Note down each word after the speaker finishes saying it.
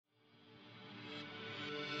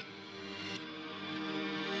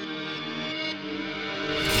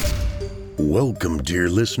Welcome, dear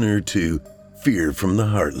listener, to Fear from the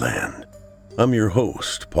Heartland. I'm your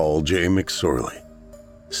host, Paul J. McSorley.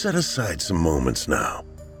 Set aside some moments now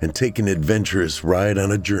and take an adventurous ride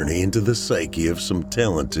on a journey into the psyche of some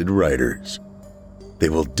talented writers. They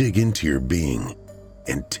will dig into your being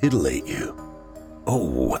and titillate you.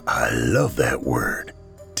 Oh, I love that word,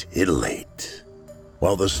 titillate.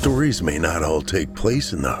 While the stories may not all take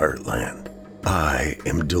place in the Heartland, I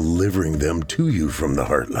am delivering them to you from the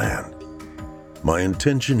Heartland. My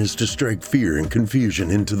intention is to strike fear and confusion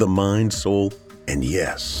into the mind, soul, and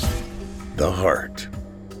yes, the heart.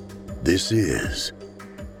 This is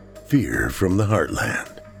Fear from the Heartland.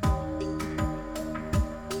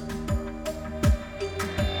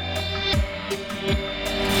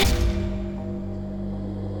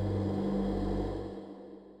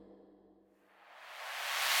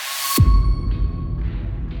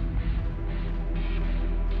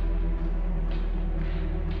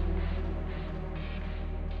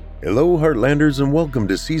 Hello, Heartlanders, and welcome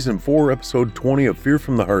to Season 4, Episode 20 of Fear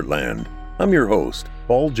from the Heartland. I'm your host,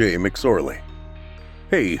 Paul J. McSorley.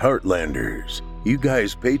 Hey, Heartlanders, you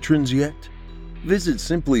guys patrons yet? Visit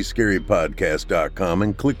simplyscarypodcast.com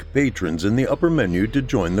and click Patrons in the upper menu to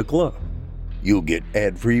join the club. You'll get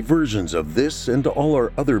ad-free versions of this and all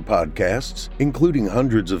our other podcasts, including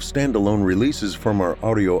hundreds of standalone releases from our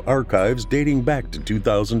audio archives dating back to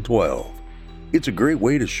 2012. It's a great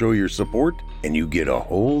way to show your support, and you get a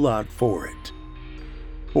whole lot for it.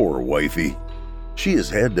 Poor wifey. She has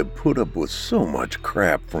had to put up with so much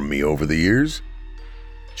crap from me over the years.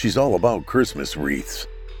 She's all about Christmas wreaths.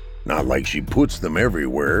 Not like she puts them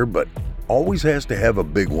everywhere, but always has to have a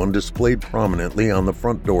big one displayed prominently on the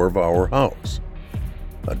front door of our house.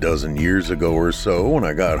 A dozen years ago or so, when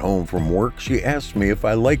I got home from work, she asked me if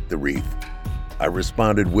I liked the wreath. I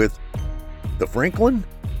responded with, "The Franklin?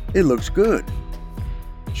 It looks good."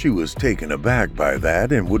 She was taken aback by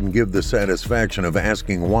that and wouldn't give the satisfaction of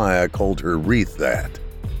asking why I called her wreath that.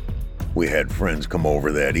 We had friends come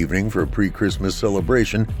over that evening for a pre-Christmas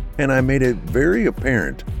celebration, and I made it very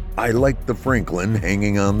apparent I liked the Franklin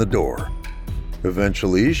hanging on the door.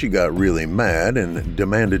 Eventually, she got really mad and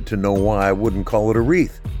demanded to know why I wouldn't call it a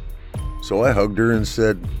wreath. So I hugged her and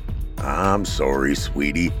said, "I'm sorry,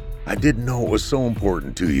 sweetie. I didn't know it was so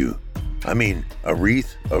important to you. I mean, a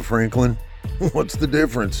wreath, a Franklin? What's the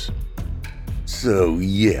difference?" So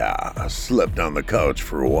yeah, I slept on the couch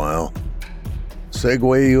for a while.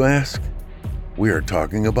 Segue, you ask? We are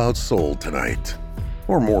talking about soul tonight.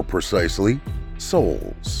 Or more precisely,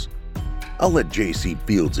 souls. I'll let J.C.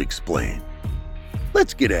 Fields explain.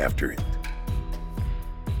 Let's get after it.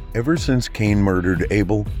 Ever since Cain murdered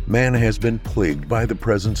Abel, man has been plagued by the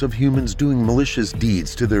presence of humans doing malicious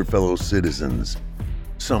deeds to their fellow citizens.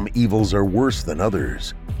 Some evils are worse than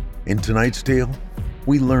others. In tonight's tale,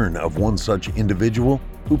 we learn of one such individual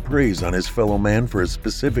who preys on his fellow man for a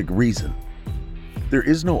specific reason. There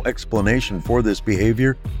is no explanation for this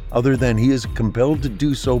behavior other than he is compelled to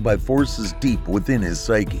do so by forces deep within his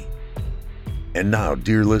psyche. And now,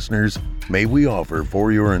 dear listeners, may we offer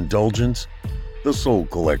for your indulgence, The Soul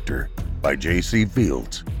Collector by J.C.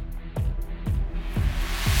 Fields.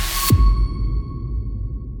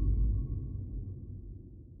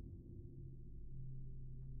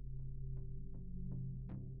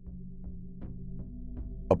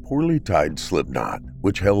 A poorly tied slip knot,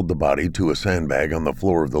 which held the body to a sandbag on the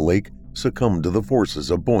floor of the lake, succumbed to the forces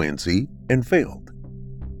of buoyancy and failed.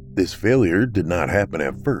 This failure did not happen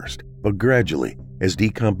at first, but gradually, as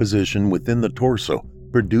decomposition within the torso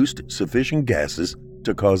produced sufficient gases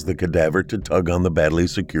to cause the cadaver to tug on the badly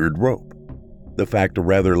secured rope. The fact a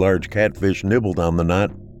rather large catfish nibbled on the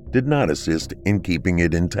knot did not assist in keeping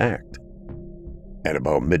it intact. At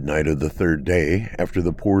about midnight of the third day, after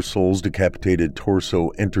the poor soul's decapitated torso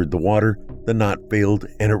entered the water, the knot failed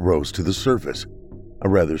and it rose to the surface. A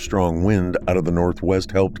rather strong wind out of the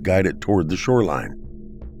northwest helped guide it toward the shoreline.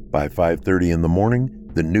 By 5:30 in the morning,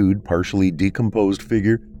 the nude, partially decomposed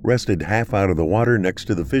figure rested half out of the water next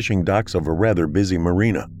to the fishing docks of a rather busy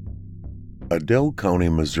marina. Adel County,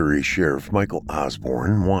 Missouri Sheriff Michael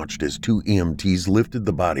Osborne watched as two EMTs lifted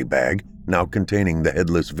the body bag, now containing the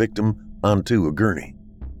headless victim, onto a gurney.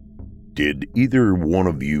 "Did either one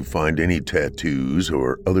of you find any tattoos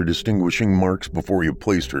or other distinguishing marks before you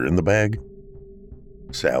placed her in the bag?"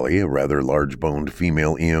 Sally, a rather large-boned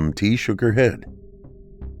female EMT, shook her head.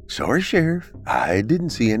 "Sorry, Sheriff, I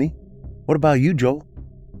didn't see any. What about you, Joel?"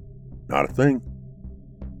 "Not a thing."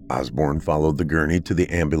 Osborne followed the gurney to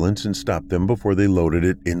the ambulance and stopped them before they loaded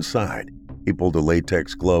it inside. He pulled a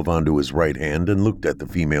latex glove onto his right hand and looked at the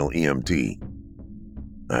female EMT.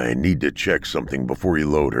 "I need to check something before you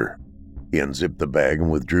load her." He unzipped the bag and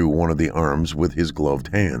withdrew one of the arms with his gloved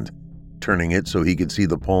hand. Turning it so he could see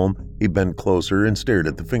the palm, he bent closer and stared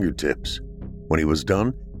at the fingertips. When he was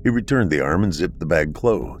done, he returned the arm and zipped the bag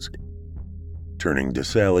closed. Turning to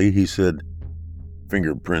Sally, he said,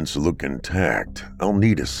 "Fingerprints look intact. I'll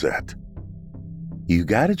need a set." "You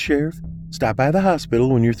got it, Sheriff. Stop by the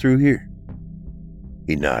hospital when you're through here."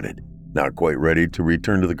 He nodded. Not quite ready to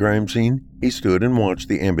return to the crime scene, he stood and watched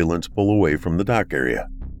the ambulance pull away from the dock area.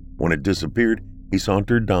 When it disappeared, he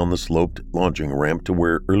sauntered down the sloped launching ramp to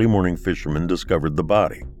where early morning fishermen discovered the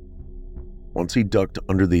body. Once he ducked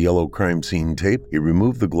under the yellow crime scene tape, he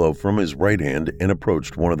removed the glove from his right hand and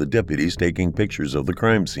approached one of the deputies taking pictures of the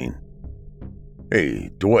crime scene.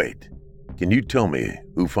 "Hey, Dwight, can you tell me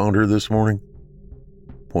who found her this morning?"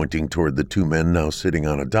 Pointing toward the two men now sitting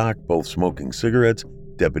on a dock, both smoking cigarettes,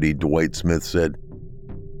 Deputy Dwight Smith said,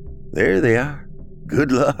 "There they are.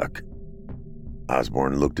 Good luck."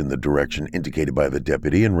 Osborne looked in the direction indicated by the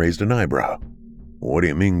deputy and raised an eyebrow. "What do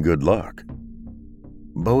you mean, good luck?"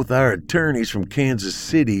 "Both our attorneys from Kansas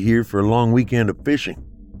City here for a long weekend of fishing.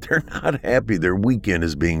 They're not happy their weekend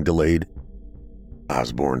is being delayed."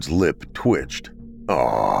 Osborne's lip twitched.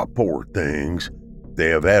 "Aw, poor things. They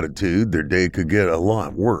have attitude, their day could get a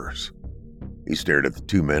lot worse." He stared at the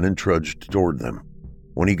two men and trudged toward them.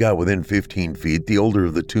 When he got within 15 feet, the older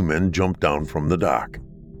of the two men jumped down from the dock.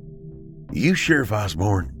 "You Sheriff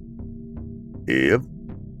Osborne?" "Yep.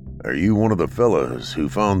 Are you one of the fellas who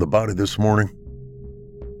found the body this morning?"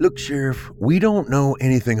 "Look, Sheriff, we don't know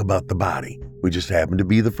anything about the body. We just happen to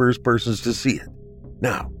be the first persons to see it.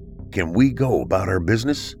 Now, can we go about our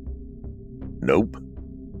business?" "Nope."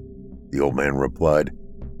 The old man replied,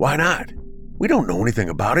 "Why not? We don't know anything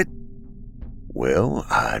about it." "Well,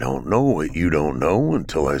 I don't know what you don't know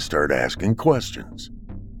until I start asking questions."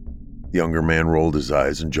 The younger man rolled his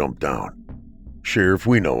eyes and jumped down. "Sheriff,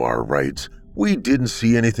 we know our rights. We didn't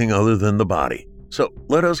see anything other than the body, so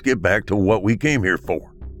let us get back to what we came here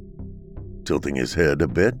for." Tilting his head a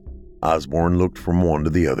bit, Osborne looked from one to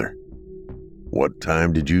the other. "What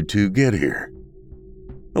time did you two get here?"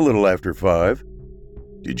 "A little after 5.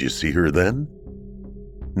 "Did you see her then?"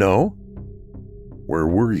 "No." "Where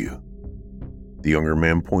were you?" The younger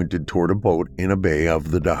man pointed toward a boat in a bay of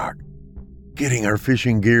the dock. "Getting our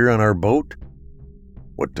fishing gear on our boat."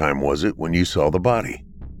 "What time was it when you saw the body?"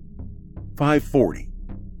 5:40.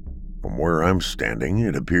 "From where I'm standing,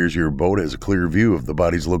 it appears your boat has a clear view of the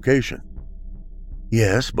body's location."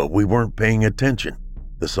 "Yes, but we weren't paying attention.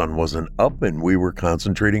 The sun wasn't up and we were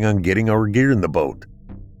concentrating on getting our gear in the boat."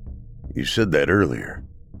 "You said that earlier."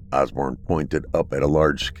 Osborne pointed up at a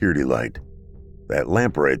large security light. "That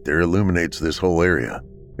lamp right there illuminates this whole area.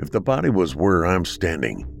 If the body was where I'm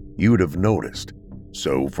standing, you would have noticed.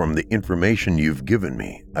 So from the information you've given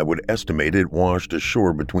me, I would estimate it washed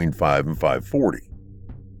ashore between 5 and 5:40.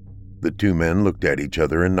 The two men looked at each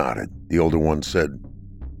other and nodded. The older one said,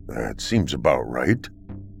 "That seems about right."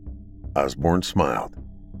 Osborne smiled.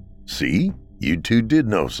 "See, you two did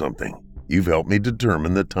know something. You've helped me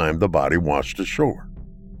determine the time the body washed ashore."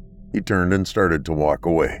 He turned and started to walk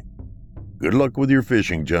away. "Good luck with your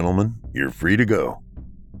fishing, gentlemen. You're free to go."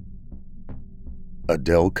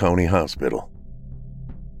 Adel County Hospital.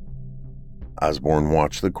 Osborne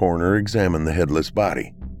watched the coroner examine the headless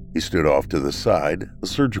body. He stood off to the side, a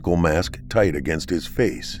surgical mask tight against his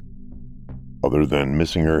face. "Other than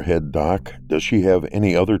missing her head, Doc, does she have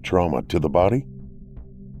any other trauma to the body?"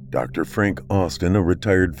 Dr. Frank Austin, a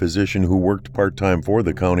retired physician who worked part-time for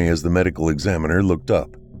the county as the medical examiner, looked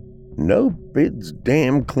up. "Nope, it's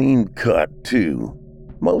damn clean cut, too.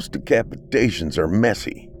 Most decapitations are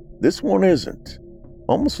messy. This one isn't.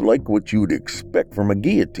 Almost like what you would expect from a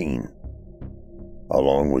guillotine." "How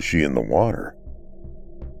long was she in the water?"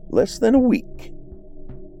 "Less than a week."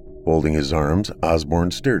 Folding his arms,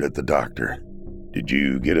 Osborne stared at the doctor. "Did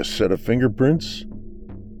you get a set of fingerprints?"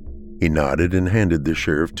 He nodded and handed the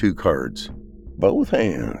sheriff 2 cards. "Both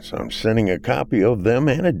hands. I'm sending a copy of them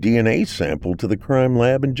and a DNA sample to the crime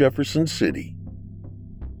lab in Jefferson City."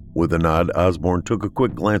 With a nod, Osborne took a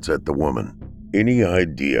quick glance at the woman. "Any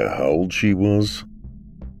idea how old she was?"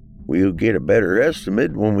 "We'll get a better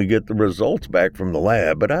estimate when we get the results back from the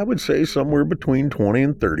lab, but I would say somewhere between 20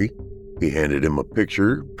 and 30. He handed him a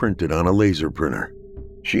picture printed on a laser printer.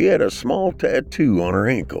 "She had a small tattoo on her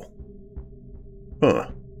ankle." "Huh,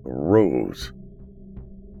 a rose."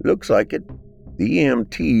 "Looks like it. The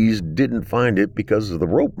EMTs didn't find it because of the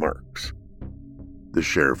rope marks." The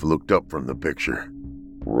sheriff looked up from the picture.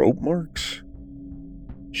 "Rope marks?"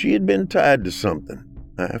 "She had been tied to something.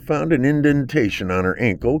 I found an indentation on her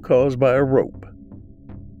ankle caused by a rope."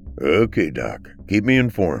 "Okay, Doc. Keep me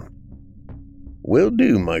informed." "Will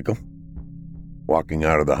do, Michael." Walking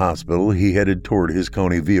out of the hospital, he headed toward his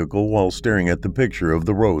county vehicle while staring at the picture of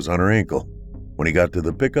the rose on her ankle. When he got to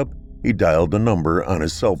the pickup, he dialed a number on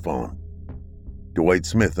his cell phone. Dwight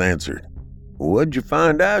Smith answered. "What'd you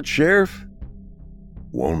find out, Sheriff?"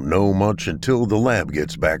 "Won't know much until the lab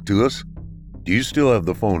gets back to us. Do you still have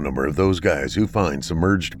the phone number of those guys who find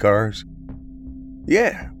submerged cars?"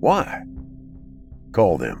 "Yeah, why?"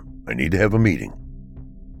 "Call them. I need to have a meeting."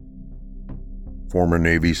 Former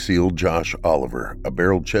Navy SEAL Josh Oliver, a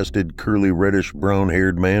barrel-chested, curly,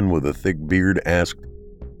 reddish-brown-haired man with a thick beard, asked,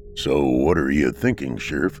 "So what are you thinking,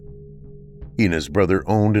 Sheriff?" He and his brother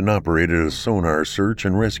owned and operated a sonar search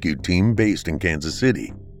and rescue team based in Kansas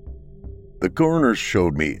City. "The coroner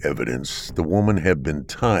showed me evidence the woman had been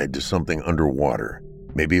tied to something underwater.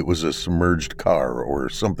 Maybe it was a submerged car or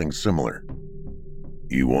something similar."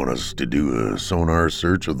 "You want us to do a sonar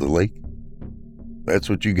search of the lake?" "That's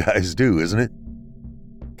what you guys do, isn't it?"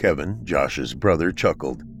 Kevin, Josh's brother,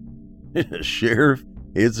 chuckled. "Sheriff,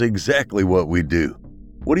 it's exactly what we do.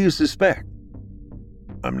 What do you suspect?"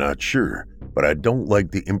 "I'm not sure, but I don't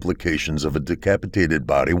like the implications of a decapitated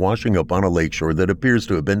body washing up on a lakeshore that appears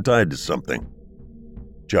to have been tied to something."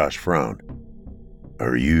 Josh frowned.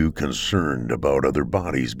 "Are you concerned about other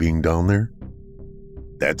bodies being down there?"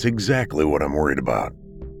 "That's exactly what I'm worried about."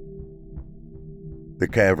 The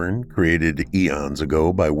cavern, created eons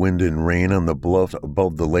ago by wind and rain on the bluff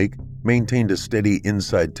above the lake, maintained a steady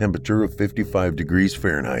inside temperature of 55 degrees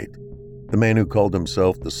Fahrenheit. The man who called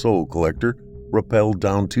himself the Soul Collector rappelled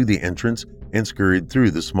down to the entrance and scurried through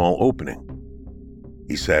the small opening.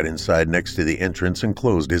 He sat inside next to the entrance and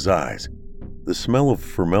closed his eyes. The smell of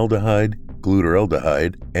formaldehyde,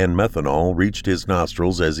 glutaraldehyde, and methanol reached his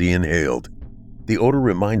nostrils as he inhaled. The odor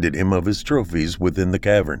reminded him of his trophies within the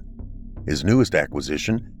cavern. His newest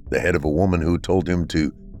acquisition, the head of a woman who told him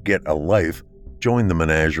to get a life, joined the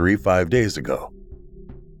menagerie 5 days ago.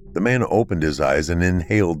 The man opened his eyes and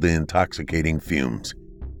inhaled the intoxicating fumes.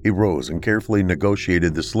 He rose and carefully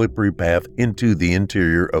negotiated the slippery path into the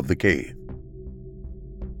interior of the cave.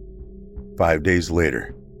 5 days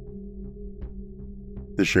later,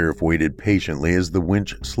 the sheriff waited patiently as the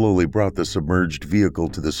winch slowly brought the submerged vehicle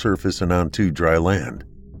to the surface and onto dry land.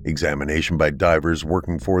 Examination by divers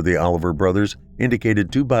working for the Oliver brothers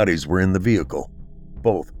indicated 2 bodies were in the vehicle,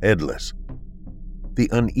 both headless. The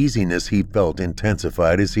uneasiness he felt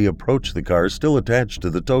intensified as he approached the car still attached to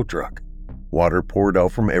the tow truck. Water poured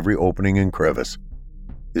out from every opening and crevice.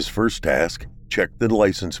 His first task, checked the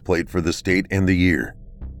license plate for the state and the year.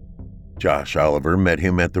 Josh Oliver met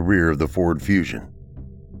him at the rear of the Ford Fusion.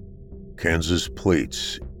 "Kansas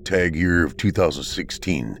plates, tag year of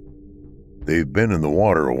 2016. They've been in the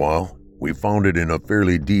water a while. We found it in a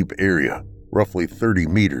fairly deep area, roughly 30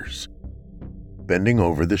 meters. Bending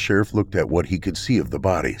over, the sheriff looked at what he could see of the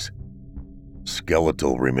bodies.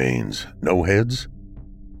 "Skeletal remains. No heads?"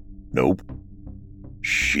 "Nope."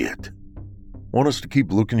 "Shit. Want us to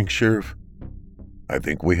keep looking, Sheriff?" "I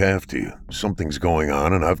think we have to. Something's going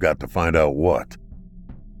on, and I've got to find out what."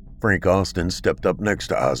 Frank Austin stepped up next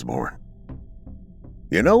to Osborne.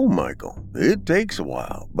 "You know, Michael, it takes a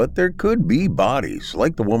while, but there could be bodies,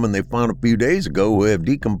 like the woman they found a few days ago, who have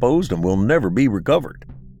decomposed and will never be recovered."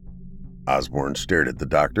 Osborne stared at the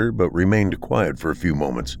doctor, but remained quiet for a few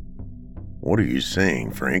moments. "What are you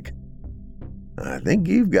saying, Frank?" "I think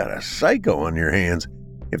you've got a psycho on your hands.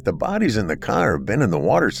 If the bodies in the car have been in the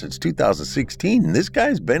water since 2016, this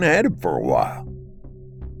guy's been at it for a while."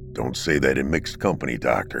 "Don't say that in mixed company,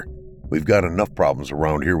 Doctor. We've got enough problems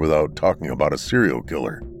around here without talking about a serial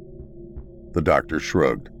killer." The doctor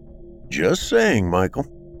shrugged. "Just saying, Michael."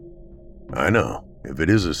 "I know. If it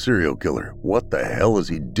is a serial killer, what the hell is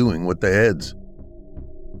he doing with the heads?"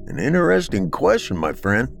 "An interesting question, my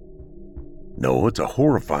friend." "No, it's a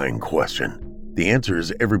horrifying question. The answer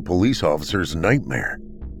is every police officer's nightmare."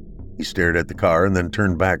 He stared at the car and then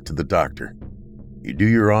turned back to the doctor. "You do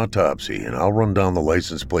your autopsy, and I'll run down the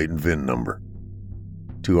license plate and VIN number."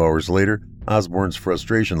 2 hours later, Osborne's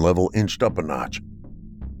frustration level inched up a notch.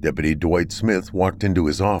 Deputy Dwight Smith walked into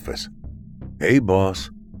his office. "Hey,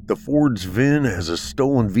 boss, the Ford's VIN has a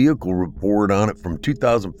stolen vehicle report on it from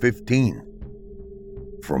 2015.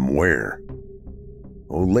 "From where?"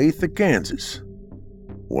 "Olathe, Kansas."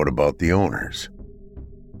 "What about the owners?"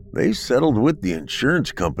 "They settled with the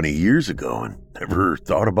insurance company years ago and never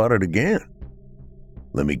thought about it again."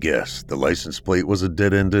 "Let me guess, the license plate was a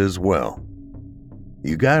dead end as well."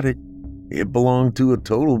 "You got it. It belonged to a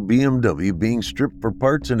total BMW being stripped for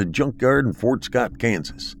parts in a junkyard in Fort Scott,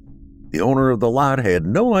 Kansas. The owner of the lot had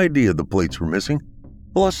no idea the plates were missing.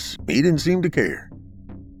 Plus, he didn't seem to care."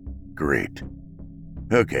 "Great.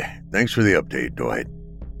 Okay, thanks for the update, Dwight."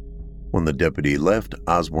 When the deputy left,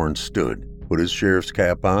 Osborne stood, put his sheriff's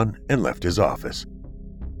cap on, and left his office.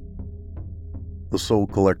 The soul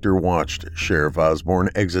collector watched Sheriff Osborne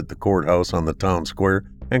exit the courthouse on the town square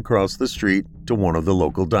and cross the street to one of the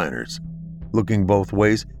local diners. Looking both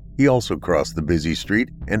ways, he also crossed the busy street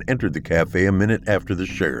and entered the cafe a minute after the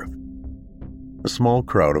sheriff. A small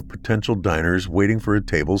crowd of potential diners waiting for a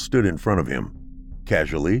table stood in front of him.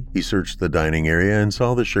 Casually, he searched the dining area and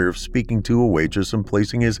saw the sheriff speaking to a waitress and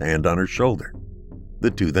placing his hand on her shoulder.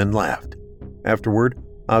 The two then laughed. Afterward,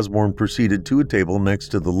 Osborne proceeded to a table next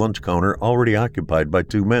to the lunch counter already occupied by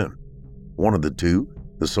two men. One of the two,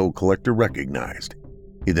 the soul collector recognized.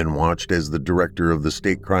 He then watched as the director of the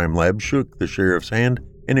state crime lab shook the sheriff's hand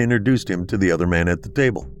and introduced him to the other man at the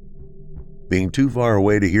table. Being too far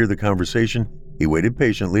away to hear the conversation, he waited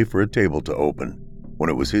patiently for a table to open. When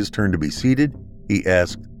it was his turn to be seated, he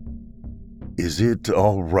asked, "Is it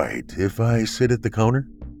all right if I sit at the counter?"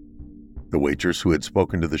 The waitress who had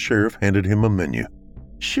spoken to the sheriff handed him a menu.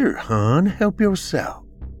 "Sure, hon, help yourself."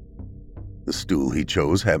 The stool he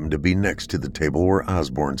chose happened to be next to the table where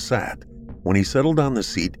Osborne sat. When he settled on the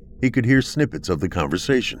seat, he could hear snippets of the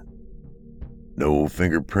conversation. "No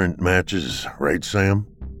fingerprint matches, right, Sam?"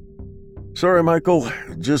 "Sorry, Michael.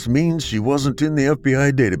 It just means she wasn't in the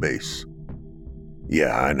FBI database."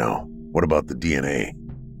 "Yeah, I know. What about the DNA?"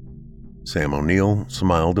 Sam O'Neill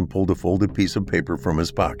smiled and pulled a folded piece of paper from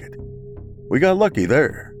his pocket. "We got lucky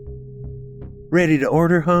there." "Ready to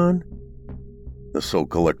order, hon?" The soul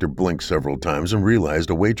collector blinked several times and realized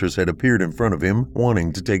a waitress had appeared in front of him,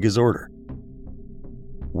 wanting to take his order.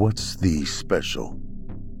 "What's the special?"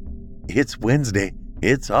 "It's Wednesday.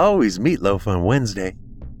 It's always meatloaf on Wednesday."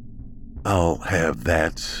 "I'll have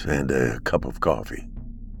that and a cup of coffee."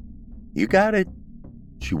 "You got it."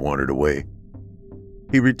 She wandered away.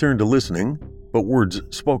 He returned to listening, but words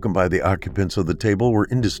spoken by the occupants of the table were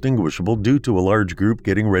indistinguishable due to a large group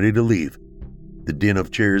getting ready to leave. The din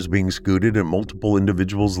of chairs being scooted and multiple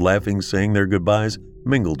individuals laughing, saying their goodbyes,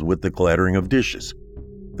 mingled with the clattering of dishes.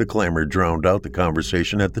 The clamor drowned out the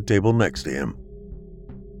conversation at the table next to him.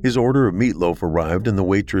 His order of meatloaf arrived and the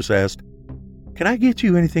waitress asked, "Can I get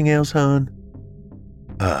you anything else, hon?"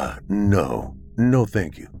 No,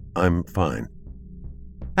 thank you. I'm fine."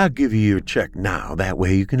 "I'll give you your check now, that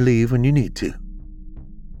way you can leave when you need to."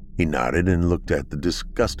 He nodded and looked at the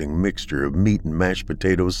disgusting mixture of meat and mashed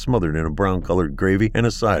potatoes smothered in a brown-colored gravy and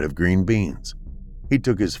a side of green beans. He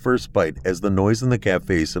took his first bite as the noise in the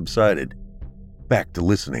cafe subsided. Back to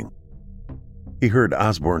listening. He heard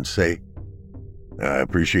Osborne say, "I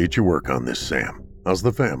appreciate your work on this, Sam. How's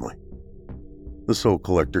the family?" The soul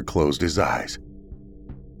collector closed his eyes.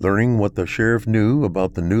 Learning what the sheriff knew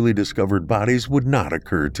about the newly discovered bodies would not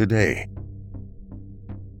occur today.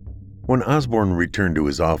 When Osborne returned to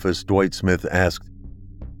his office, Dwight Smith asked,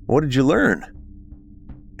 "What did you learn?"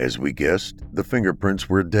 "As we guessed, the fingerprints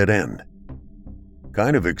were a dead end."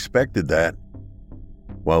 "Kind of expected that.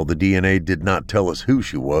 While the DNA did not tell us who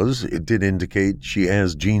she was, it did indicate she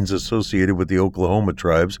has genes associated with the Oklahoma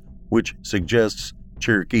tribes, which suggests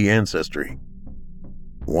Cherokee ancestry."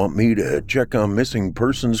 "Want me to check on missing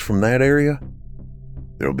persons from that area?"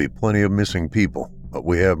 "There'll be plenty of missing people, but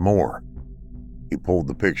we have more." He pulled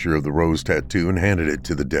the picture of the rose tattoo and handed it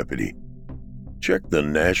to the deputy. "Check the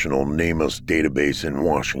National Nameless Database in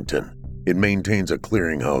Washington. It maintains a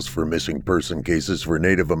clearinghouse for missing person cases for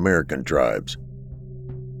Native American tribes."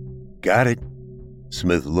 "Got it."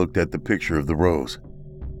 Smith looked at the picture of the rose.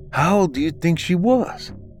 "How old do you think she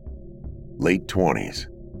was?" "Late 20s.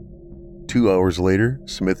 2 hours later,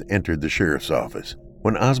 Smith entered the sheriff's office.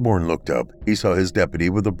 When Osborne looked up, he saw his deputy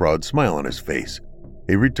with a broad smile on his face.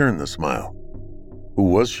 He returned the smile. "Who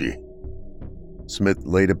was she?" Smith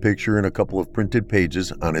laid a picture and a couple of printed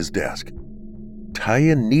pages on his desk.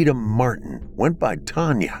 "Taya Nita Martin, went by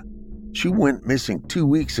Tanya. She went missing 2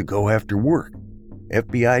 weeks ago after work.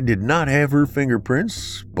 FBI did not have her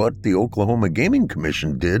fingerprints, but the Oklahoma Gaming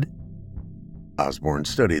Commission did." Osborne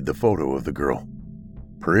studied the photo of the girl.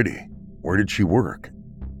 "Pretty. Where did she work?"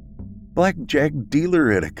 "Blackjack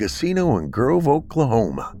dealer at a casino in Grove,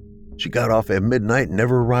 Oklahoma. She got off at midnight and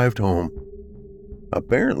never arrived home.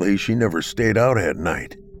 Apparently, she never stayed out at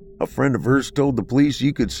night. A friend of hers told the police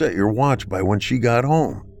you could set your watch by when she got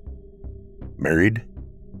home." "Married?"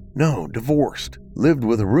 "No, divorced. Lived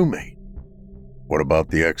with a roommate." "What about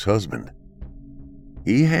the ex-husband?"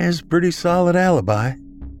 "He has pretty solid alibi."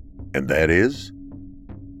 "And that is?"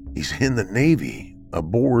 "He's in the Navy,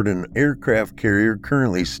 aboard an aircraft carrier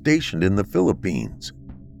currently stationed in the Philippines."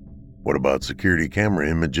 "What about security camera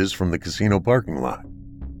images from the casino parking lot?"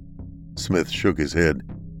 Smith shook his head.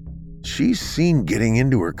 "She's seen getting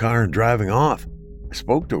into her car and driving off. I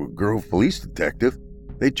spoke to a Grove police detective.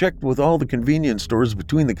 They checked with all the convenience stores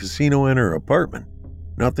between the casino and her apartment.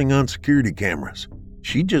 Nothing on security cameras.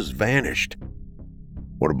 She just vanished.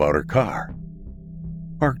 What about her car?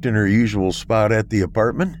 Parked in her usual spot at the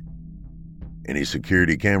apartment? Any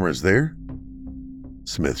security cameras there?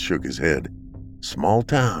 Smith shook his head. Small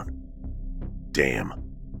town. Damn.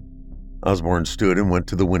 Osborne stood and went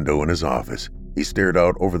to the window in his office. He stared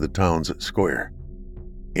out over the town's square.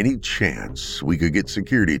 Any chance we could get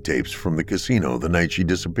security tapes from the casino the night she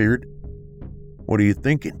disappeared? What are you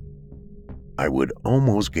thinking? I would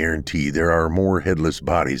almost guarantee there are more headless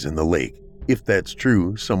bodies in the lake. If that's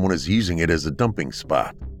true, someone is using it as a dumping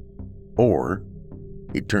spot. Or,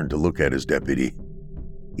 he turned to look at his deputy.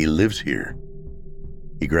 He lives here.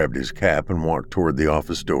 He grabbed his cap and walked toward the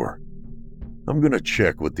office door. I'm going to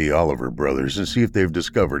check with the Oliver brothers and see if they've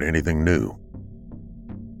discovered anything new.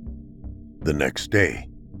 The next day,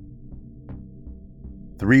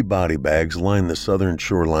 3 body bags lined the southern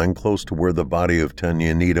shoreline close to where the body of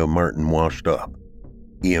Tanyanita Martin washed up.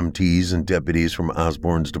 EMTs and deputies from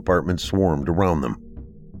Osborne's department swarmed around them.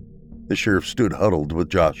 The sheriff stood huddled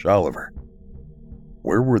with Josh Oliver.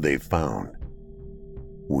 Where were they found?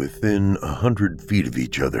 Within 100 feet of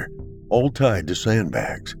each other, all tied to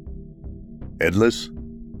sandbags. Headless?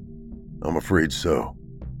 I'm afraid so.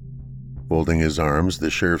 Folding his arms,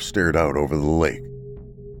 the sheriff stared out over the lake.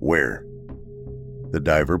 Where? The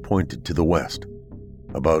diver pointed to the west.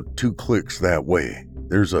 About 2 clicks that way.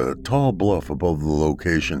 There's a tall bluff above the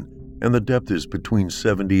location, and the depth is between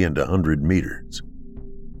 70 and 100 meters.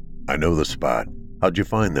 I know the spot. How'd you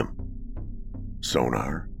find them?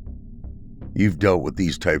 Sonar. You've dealt with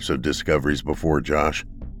these types of discoveries before, Josh.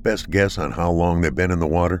 Best guess on how long they've been in the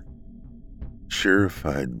water? Sheriff,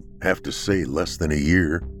 I'd have to say less than a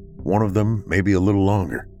year. One of them, maybe a little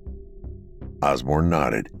longer. Osborne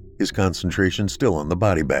nodded, his concentration still on the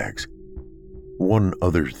body bags. One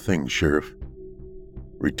other thing, Sheriff.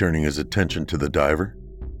 Returning his attention to the diver.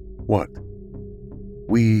 What?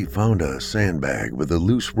 We found a sandbag with a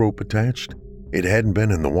loose rope attached. It hadn't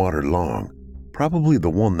been in the water long, probably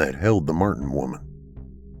the one that held the Martin woman.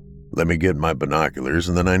 Let me get my binoculars,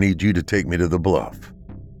 and then I need you to take me to the bluff.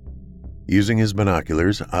 Using his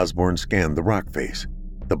binoculars, Osborne scanned the rock face.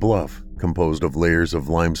 The bluff, composed of layers of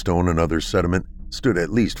limestone and other sediment, stood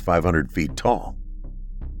at least 500 feet tall.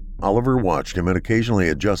 Oliver watched him and occasionally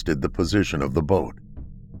adjusted the position of the boat.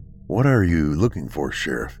 What are you looking for,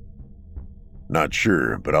 Sheriff? Not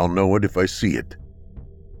sure, but I'll know it if I see it.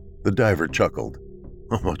 The diver chuckled.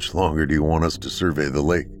 How much longer do you want us to survey the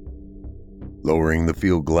lake? Lowering the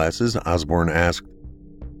field glasses, Osborne asked,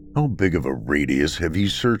 How big of a radius have you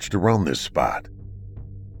searched around this spot?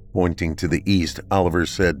 Pointing to the east, Oliver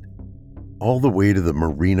said, All the way to the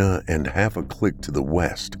marina and half a click to the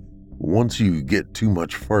west. Once you get too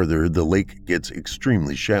much farther, the lake gets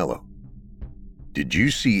extremely shallow. Did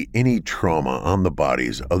you see any trauma on the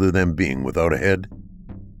bodies other than being without a head?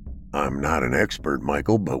 I'm not an expert,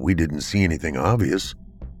 Michael, but we didn't see anything obvious.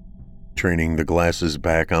 Turning the glasses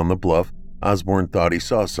back on the bluff, Osborne thought he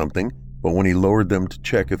saw something, but when he lowered them to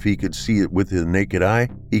check if he could see it with his naked eye,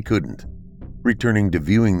 he couldn't. Returning to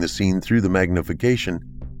viewing the scene through the magnification,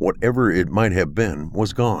 whatever it might have been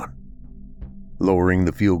was gone. Lowering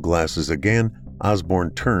the field glasses again,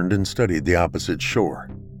 Osborne turned and studied the opposite shore.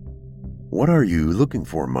 What are you looking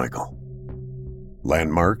for, Michael?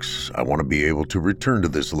 Landmarks. I want to be able to return to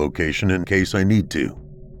this location in case I need to.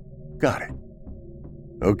 Got it.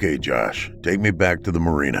 Okay, Josh, take me back to the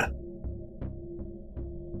marina.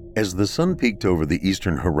 As the sun peeked over the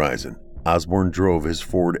eastern horizon, Osborne drove his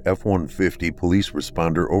Ford F-150 police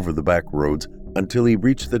responder over the back roads until he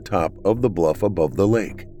reached the top of the bluff above the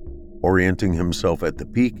lake. Orienting himself at the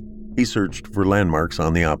peak, he searched for landmarks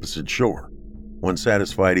on the opposite shore. When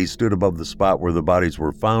satisfied he stood above the spot where the bodies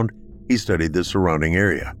were found, he studied the surrounding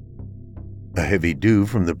area. A heavy dew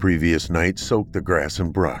from the previous night soaked the grass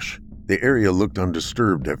and brush. The area looked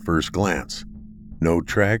undisturbed at first glance. No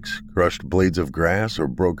tracks, crushed blades of grass, or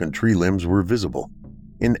broken tree limbs were visible.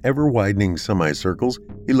 In ever-widening semicircles,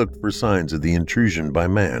 he looked for signs of the intrusion by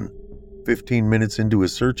man. 15 minutes into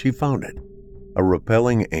his search, he found it. A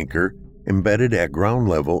rappelling anchor embedded at ground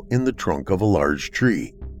level in the trunk of a large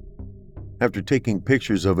tree. After taking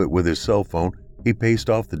pictures of it with his cell phone, he paced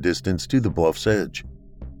off the distance to the bluff's edge.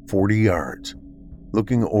 40 yards.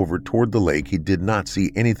 Looking over toward the lake, he did not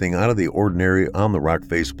see anything out of the ordinary on the rock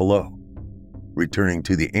face below. Returning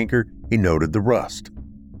to the anchor, he noted the rust.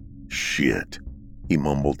 Shit, he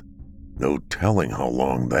mumbled. No telling how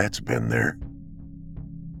long that's been there.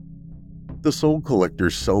 The soul collector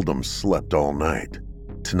seldom slept all night.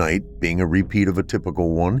 Tonight, being a repeat of a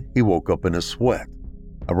typical one, he woke up in a sweat.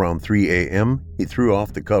 Around 3 a.m., he threw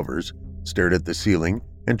off the covers, stared at the ceiling,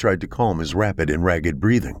 and tried to calm his rapid and ragged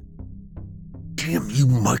breathing. "Damn you,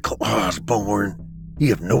 Michael Osborne! You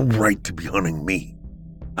have no right to be hunting me.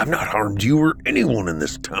 I've not harmed you or anyone in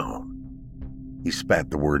this town." He spat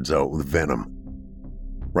the words out with venom.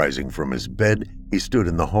 Rising from his bed, he stood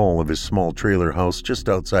in the hall of his small trailer house just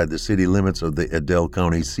outside the city limits of the Adel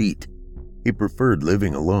County seat. He preferred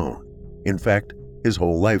living alone. In fact, his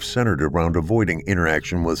whole life centered around avoiding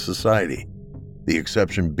interaction with society, the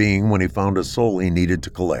exception being when he found a soul he needed to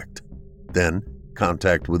collect. Then,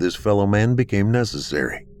 contact with his fellow man became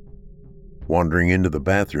necessary. Wandering into the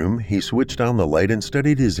bathroom, he switched on the light and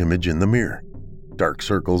studied his image in the mirror. Dark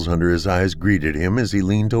circles under his eyes greeted him as he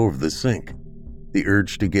leaned over the sink. The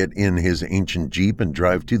urge to get in his ancient Jeep and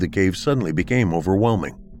drive to the cave suddenly became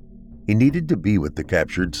overwhelming. He needed to be with the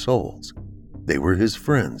captured souls. They were his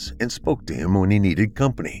friends and spoke to him when he needed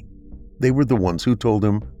company. They were the ones who told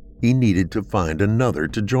him he needed to find another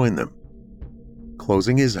to join them.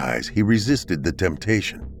 Closing his eyes, he resisted the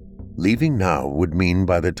temptation. Leaving now would mean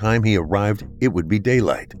by the time he arrived, it would be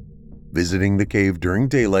daylight. Visiting the cave during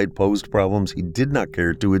daylight posed problems he did not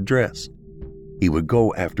care to address. He would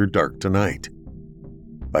go after dark tonight.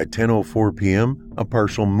 By 10:04 p.m., a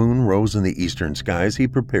partial moon rose in the eastern skies. He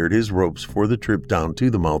prepared his ropes for the trip down to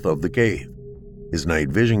the mouth of the cave. His night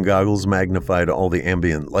vision goggles magnified all the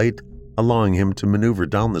ambient light, allowing him to maneuver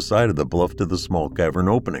down the side of the bluff to the small cavern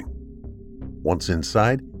opening. Once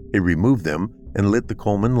inside, he removed them and lit the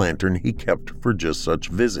Coleman lantern he kept for just such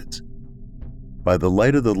visits. By the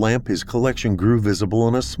light of the lamp, his collection grew visible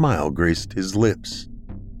and a smile graced his lips.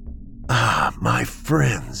 "Ah, my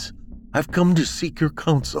friends, I've come to seek your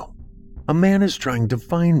counsel. A man is trying to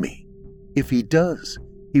find me. If he does,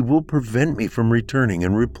 he will prevent me from returning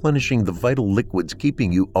and replenishing the vital liquids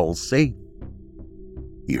keeping you all safe."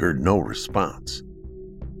 He heard no response.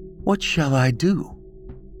 "What shall I do?"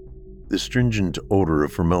 The stringent odor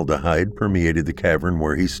of formaldehyde permeated the cavern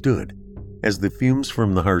where he stood. As the fumes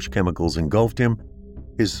from the harsh chemicals engulfed him,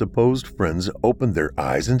 his supposed friends opened their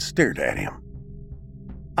eyes and stared at him.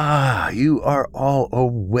 "Ah, you are all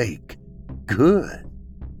awake. Good."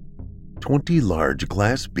 20 large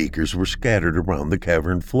glass beakers were scattered around the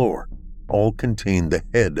cavern floor. All contained the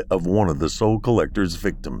head of one of the soul collector's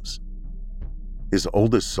victims. His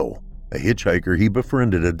oldest soul, a hitchhiker he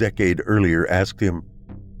befriended a decade earlier, asked him,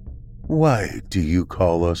 "Why do you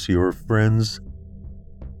call us your friends?"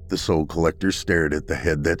 The soul collector stared at the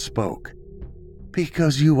head that spoke.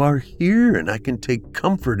 "Because you are here and I can take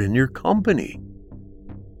comfort in your company."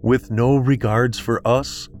 "With no regards for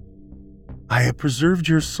us?" "I have preserved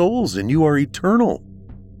your souls and you are eternal."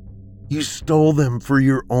 "You stole them for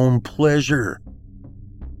your own pleasure."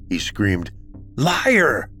 He screamed,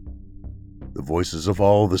 "Liar!" The voices of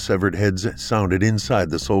all the severed heads sounded inside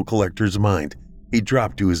the soul collector's mind. He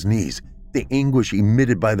dropped to his knees, the anguish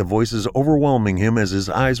emitted by the voices overwhelming him as his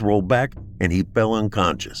eyes rolled back and he fell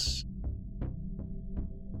unconscious.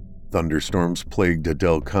 Thunderstorms plagued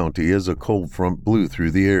Adel County as a cold front blew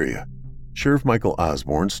through the area. Sheriff Michael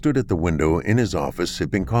Osborne stood at the window in his office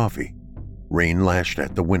sipping coffee. Rain lashed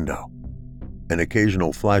at the window. An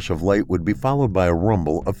occasional flash of light would be followed by a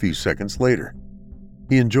rumble a few seconds later.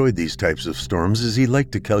 He enjoyed these types of storms as he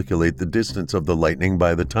liked to calculate the distance of the lightning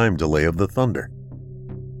by the time delay of the thunder.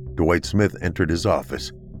 Dwight Smith entered his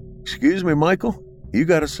office. "Excuse me, Michael, you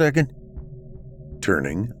got a second?"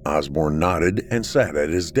 Turning, Osborne nodded and sat at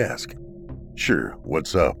his desk. "Sure,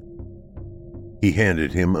 what's up?" He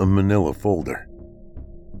handed him a manila folder.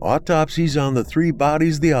 "Autopsies on the 3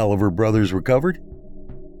 bodies the Oliver brothers recovered."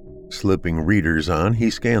 Slipping readers on, he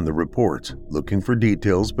scanned the reports, looking for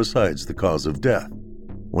details besides the cause of death.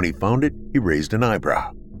 When he found it, he raised an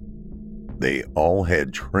eyebrow. They all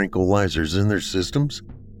had tranquilizers in their systems?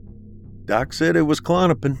 Doc said it was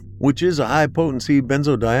Klonopin, which is a high-potency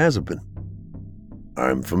benzodiazepine.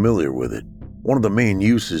 I'm familiar with it. One of the main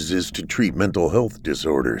uses is to treat mental health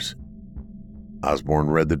disorders. Osborne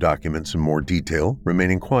read the documents in more detail,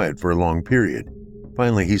 remaining quiet for a long period.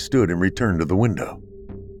 Finally, he stood and returned to the window.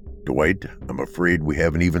 "Dwight, I'm afraid we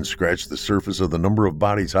haven't even scratched the surface of the number of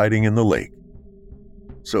bodies hiding in the lake.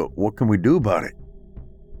 So, what can we do about it?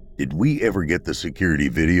 Did we ever get the security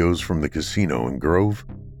videos from the casino in Grove?"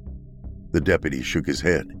 The deputy shook his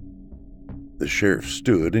head. The sheriff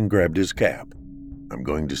stood and grabbed his cap. "I'm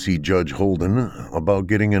going to see Judge Holden about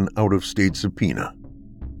getting an out-of-state subpoena."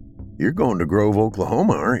 "You're going to Grove,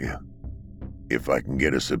 Oklahoma, aren't you?" "If I can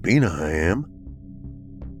get a subpoena, I am."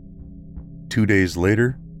 2 days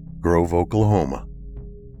later, Grove, Oklahoma.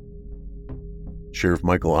 Sheriff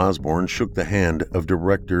Michael Osborne shook the hand of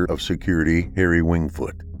Director of Security Harry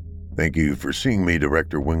Wingfoot. Thank you for seeing me,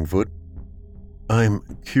 Director Wingfoot. I'm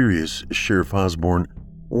curious, Sheriff Osborne,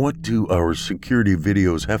 what do our security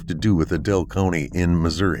videos have to do with Adel County in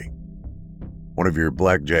Missouri? One of your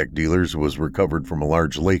blackjack dealers was recovered from a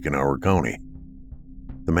large lake in our county.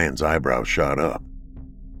 The man's eyebrows shot up.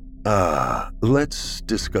 Let's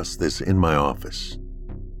discuss this in my office.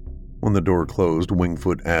 When the door closed,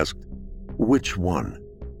 Wingfoot asked, "Which one?"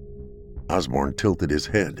 Osborne tilted his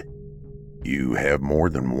head. "You have more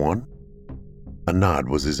than one?" A nod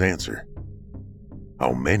was his answer.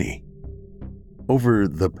 "How many?" "Over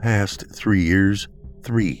the past 3 years,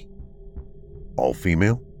 3. All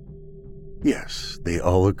female?" "Yes, they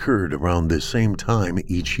all occurred around the same time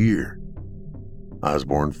each year."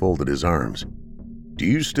 Osborne folded his arms. "Do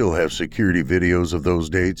you still have security videos of those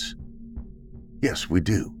dates?" "Yes, we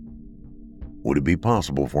do." "Would it be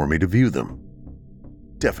possible for me to view them?"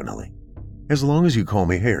 "Definitely, as long as you call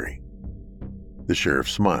me Harry." The sheriff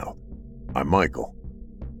smiled. "I'm Michael."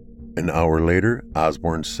 An hour later,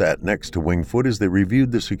 Osborne sat next to Wingfoot as they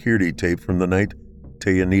reviewed the security tape from the night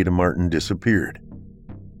Tayanita Martin disappeared.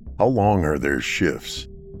 "How long are their shifts?"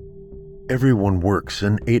 "Everyone works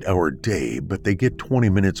an 8-hour day, but they get 20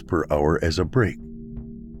 minutes per hour as a break."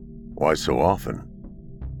 "Why so often?"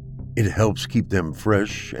 "It helps keep them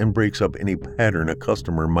fresh and breaks up any pattern a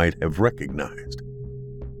customer might have recognized."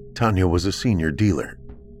 Tanya was a senior dealer.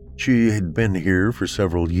 She had been here for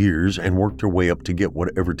several years and worked her way up to get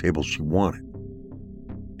whatever table she wanted.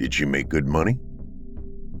 "Did she make good money?"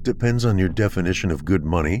 "Depends on your definition of good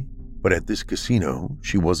money, but at this casino,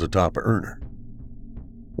 she was a top earner."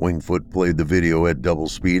 Wingfoot played the video at double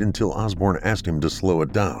speed until Osborne asked him to slow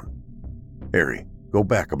it down. "Harry, go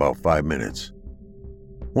back about 5 minutes."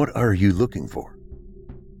 "What are you looking for?"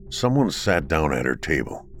 "Someone sat down at her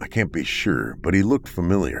table. I can't be sure, but he looked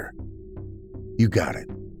familiar." "You got it."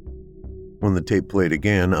 When the tape played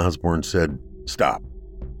again, Osborne said, "Stop."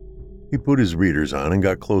 He put his readers on and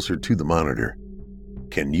got closer to the monitor.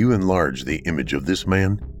 "Can you enlarge the image of this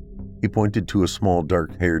man?" He pointed to a small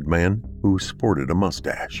dark-haired man who sported a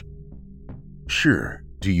mustache. "Sure.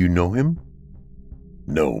 Do you know him?"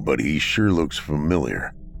 "No, but he sure looks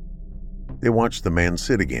familiar." They watched the man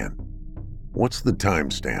sit again. "What's the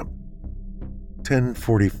timestamp?"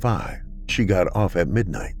 10:45. She got off at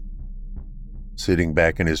midnight. Sitting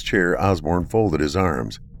back in his chair, Osborne folded his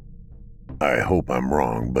arms. "I hope I'm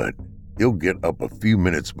wrong, but he'll get up a few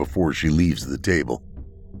minutes before she leaves the table."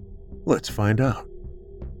 "Let's find out."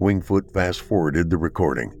 Wingfoot fast-forwarded the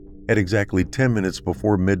recording. At exactly 10 minutes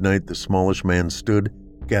before midnight, the smallish man stood,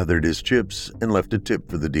 gathered his chips, and left a tip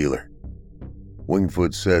for the dealer.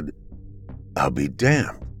 Wingfoot said, "I'll be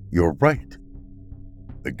damned, you're right."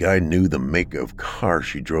 The guy knew the make of car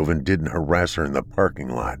she drove and didn't harass her in the parking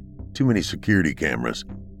lot. Too many security cameras.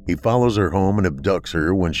 He follows her home and abducts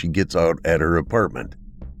her when she gets out at her apartment.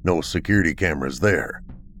 No security cameras there.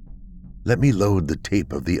 "Let me load the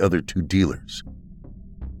tape of the other 2 dealers."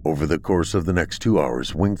 Over the course of the next 2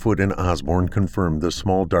 hours, Wingfoot and Osborne confirmed the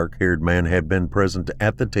small dark-haired man had been present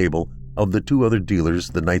at the table of the 2 other dealers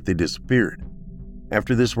the night they disappeared.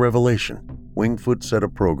 After this revelation, Wingfoot set a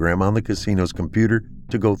program on the casino's computer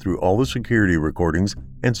to go through all the security recordings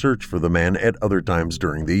and search for the man at other times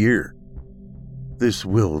during the year. "This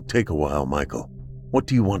will take a while, Michael. What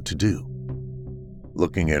do you want to do?"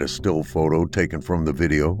 Looking at a still photo taken from the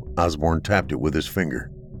video, Osborne tapped it with his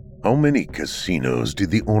finger. "How many casinos do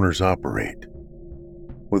the owners operate?"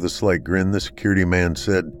 With a slight grin, the security man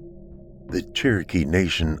said, "The Cherokee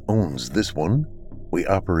Nation owns this one. We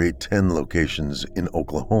operate 10 locations in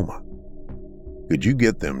Oklahoma." "Could you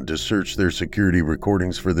get them to search their security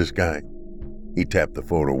recordings for this guy?" He tapped the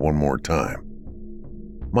photo one more time.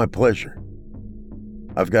 "My pleasure."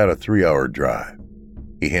 "I've got a 3-hour drive."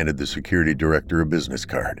 He handed the security director a business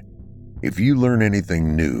card. "If you learn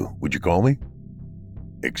anything new, would you call me?"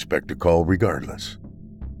 "Expect a call regardless."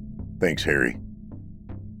 "Thanks, Harry."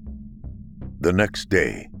 The next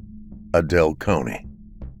day, Adel County.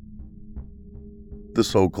 The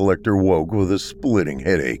soul collector woke with a splitting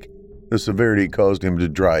headache. The severity caused him to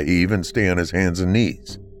dry heave and stay on his hands and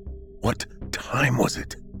knees. What time was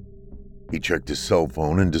it? He checked his cell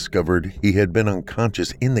phone and discovered he had been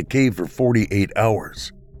unconscious in the cave for 48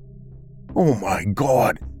 hours. "Oh my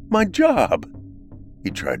God, my job!" He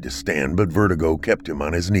tried to stand, but vertigo kept him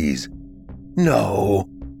on his knees. "No."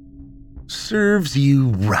 "Serves you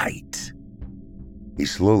right." He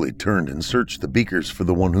slowly turned and searched the beakers for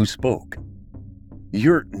the one who spoke.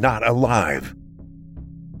 "You're not alive."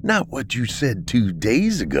 "Not what you said 2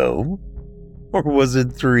 days ago. Or was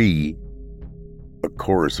it 3? A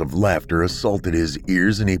chorus of laughter assaulted his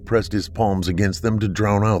ears and he pressed his palms against them to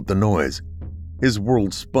drown out the noise. His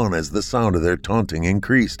world spun as the sound of their taunting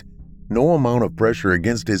increased. No amount of pressure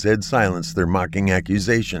against his head silenced their mocking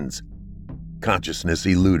accusations. Consciousness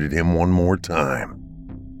eluded him one more time.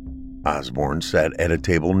 Osborne sat at a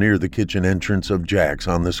table near the kitchen entrance of Jack's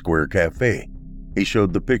on the Square Cafe. He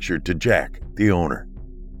showed the picture to Jack, the owner.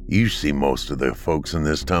 "You see most of the folks in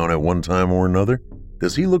this town at one time or another.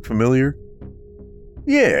 Does he look familiar?"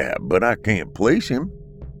 "Yeah, but I can't place him."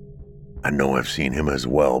 "I know I've seen him as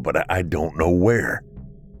well, but I don't know where."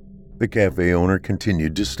 The cafe owner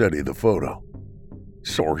continued to study the photo.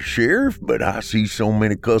 "Sorry, Sheriff, but I see so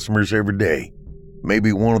many customers every day.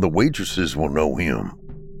 Maybe one of the waitresses will know him."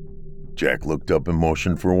 Jack looked up and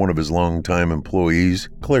motioned for one of his longtime employees,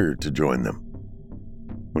 Claire, to join them.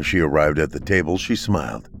 When she arrived at the table, she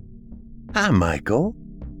smiled. "Hi, Michael."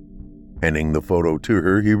 Handing the photo to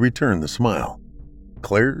her, he returned the smile.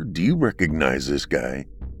 "Claire, do you recognize this guy?"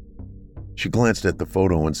 She glanced at the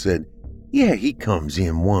photo and said, "Yeah, he comes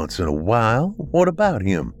in once in a while. What about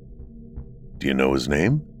him?" "Do you know his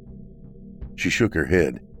name?" She shook her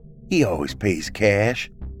head. "He always pays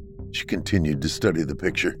cash." She continued to study the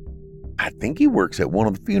picture. "I think he works at one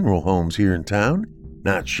of the funeral homes here in town.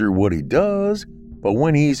 Not sure what he does, but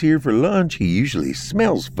when he's here for lunch, he usually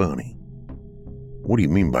smells funny." "What do you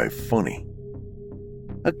mean by funny?"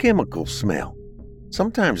 "A chemical smell.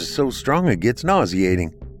 Sometimes it's so strong it gets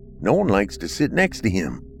nauseating. No one likes to sit next to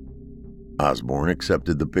him." Osborne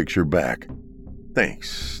accepted the picture back.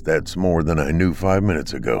 "Thanks. That's more than I knew 5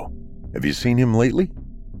 minutes ago. Have you seen him lately?"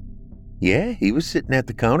 "Yeah, he was sitting at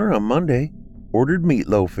the counter on Monday. Ordered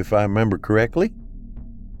meatloaf, if I remember correctly."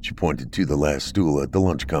 She pointed to the last stool at the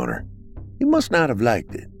lunch counter. "He must not have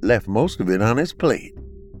liked it. Left most of it on his plate."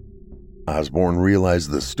 Osborne realized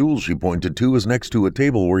the stool she pointed to was next to a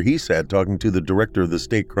table where he sat talking to the director of the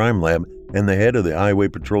State Crime Lab and the head of the Highway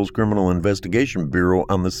Patrol's Criminal Investigation Bureau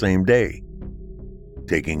on the same day.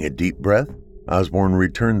 Taking a deep breath, Osborne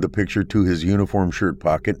returned the picture to his uniform shirt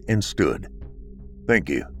pocket and stood. "Thank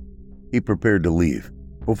you." He prepared to leave.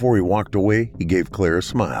 Before he walked away, he gave Claire a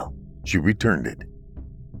smile. She returned it.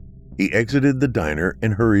 He exited the diner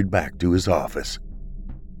and hurried back to his office.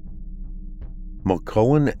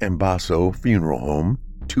 McCullen and Basso Funeral Home,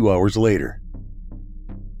 2 hours later.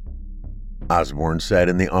 Osborne sat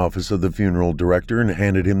in the office of the funeral director and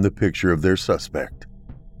handed him the picture of their suspect.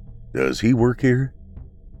 "Does he work here?"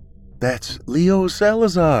 "That's Leo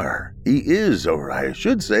Salazar. He is, or I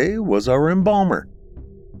should say, was our embalmer."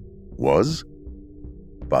 "Was?"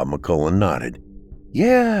 Bob McCullen nodded.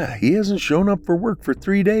 "Yeah, he hasn't shown up for work for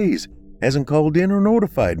 3 days. Hasn't called in or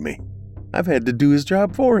notified me. I've had to do his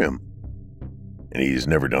job for him." "And he's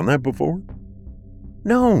never done that before?"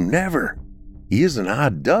 "No, never. He is an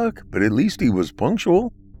odd duck, but at least he was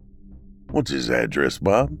punctual." "What's his address,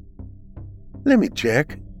 Bob?" "Let me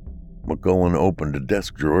check." McCullen opened a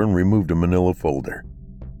desk drawer and removed a manila folder.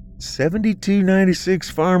 7296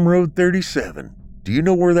 Farm Road 37. Do you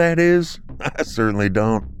know where that is? I certainly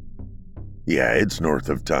don't. "Yeah, it's north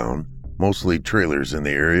of town. Mostly trailers in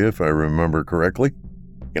the area, if I remember correctly.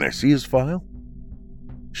 Can I see his file?"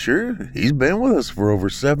 "Sure, he's been with us for over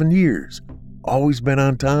 7 years. Always been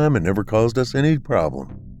on time and never caused us any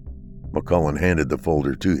problem." McCullen handed the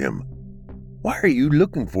folder to him. "Why are you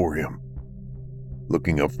looking for him?"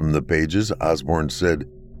 Looking up from the pages, Osborne said,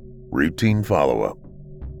 "Routine follow-up."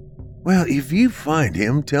 "Well, if you find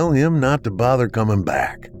him, tell him not to bother coming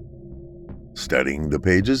back." Studying the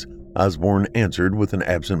pages, Osborne answered with an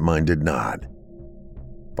absent-minded nod.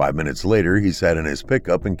 5 minutes later, he sat in his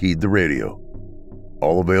pickup and keyed the radio.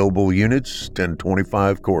 "All available units,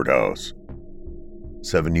 1025 Courthouse."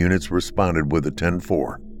 7 units responded with a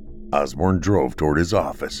 10-4. Osborne drove toward his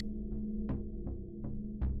office.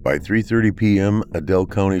 By 3:30 p.m., Adel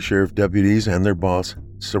County Sheriff deputies and their boss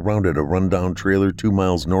surrounded a rundown trailer 2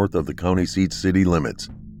 miles north of the county seat's city limits.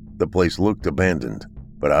 The place looked abandoned,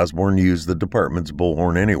 but Osborne used the department's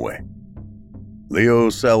bullhorn anyway. "Leo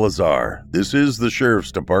Salazar, this is the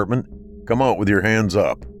Sheriff's Department. Come out with your hands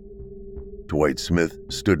up." Dwight Smith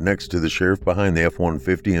stood next to the sheriff behind the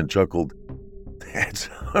F-150 and chuckled. "That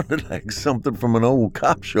sounded like something from an old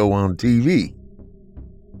cop show on TV."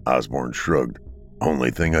 Osborne shrugged.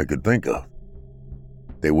 "Only thing I could think of."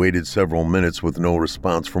 They waited several minutes with no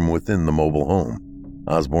response from within the mobile home.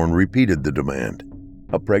 Osborne repeated the demand.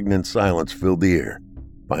 A pregnant silence filled the air.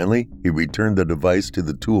 Finally, he returned the device to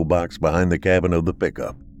the toolbox behind the cabin of the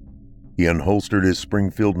pickup. He unholstered his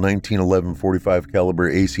Springfield 1911 .45 caliber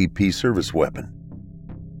ACP service weapon.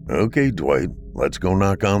 "Okay, Dwight, let's go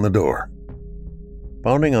knock on the door."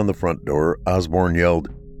 Pounding on the front door, Osborne yelled,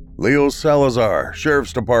 "Leo Salazar,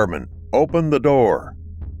 Sheriff's Department, open the door."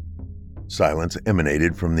 Silence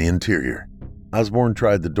emanated from the interior. Osborne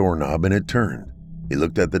tried the doorknob and it turned. He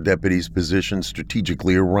looked at the deputies positioned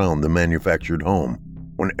strategically around the manufactured home.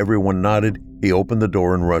 When everyone nodded, he opened the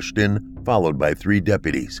door and rushed in, followed by 3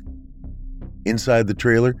 deputies. Inside the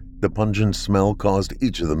trailer, the pungent smell caused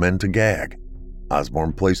each of the men to gag.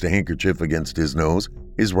 Osborne placed a handkerchief against his nose.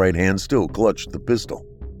 His right hand still clutched the pistol.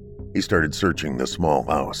 He started searching the small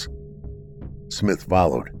house. Smith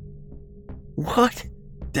followed. "What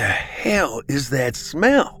the hell is that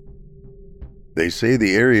smell?" They say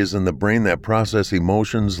the areas in the brain that process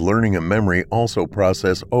emotions, learning, and memory also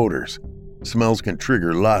process odors. Smells can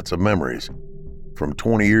trigger lots of memories. From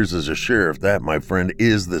 20 years as a sheriff, that, my friend,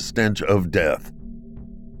 is the stench of death.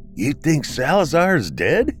 "You think Salazar is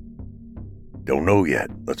dead?" "Don't know yet.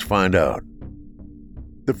 Let's find out."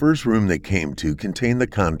 The first room they came to contained the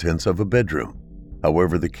contents of a bedroom.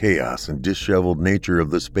 However, the chaos and disheveled nature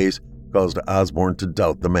of the space caused Osborne to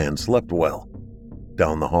doubt the man slept well.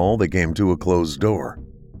 Down the hall, they came to a closed door.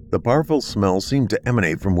 The powerful smell seemed to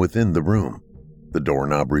emanate from within the room. The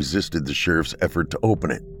doorknob resisted the sheriff's effort to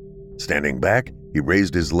open it. Standing back, he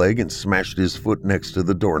raised his leg and smashed his foot next to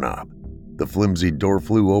the doorknob. The flimsy door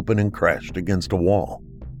flew open and crashed against a wall.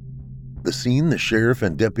 The scene the sheriff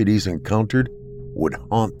and deputies encountered would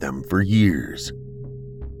haunt them for years.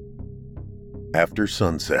 After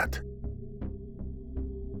sunset,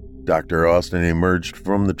 Dr. Austin emerged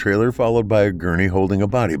from the trailer, followed by a gurney holding a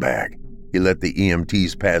body bag. He let the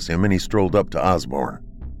EMTs pass him and he strolled up to Osborne.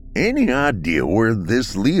 "Any idea where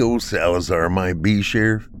this Leo Salazar might be,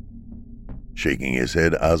 Sheriff?" Shaking his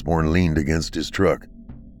head, Osborne leaned against his truck.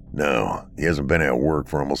 "No, he hasn't been at work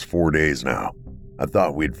for almost 4 days now. I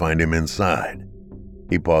thought we'd find him inside."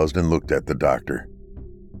 He paused and looked at the doctor.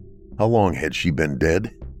 "How long had she been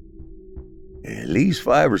dead?" "At least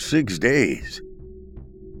 5 or 6 days.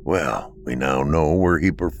 "Well, we now know where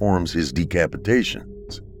he performs his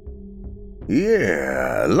decapitations."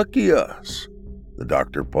 "Yeah, lucky us." The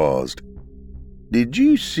doctor paused. "Did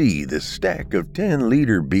you see the stack of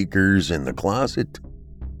 10-liter beakers in the closet?"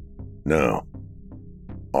 "No."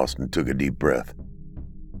 Austin took a deep breath.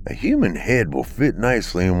 "A human head will fit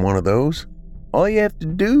nicely in one of those. All you have to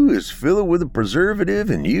do is fill it with a preservative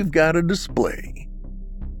and you've got a display."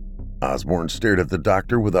 Osborne stared at the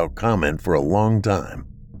doctor without comment for a long time.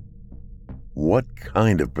 "What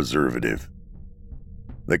kind of preservative?"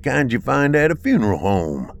 "The kind you find at a funeral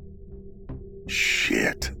home."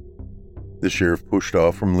 "Shit." The sheriff pushed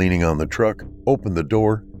off from leaning on the truck, opened the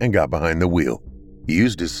door, and got behind the wheel. He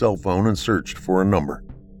used his cell phone and searched for a number.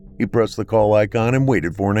 He pressed the call icon and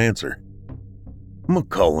waited for an answer.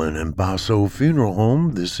 "McCullen and Basso Funeral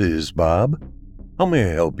Home, this is Bob. How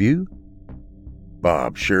may I help you?"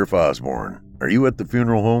 "Bob, Sheriff Osborne. Are you at the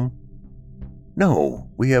funeral home?" "No,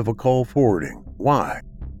 we have a call forwarding. Why?"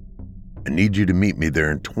 "I need you to meet me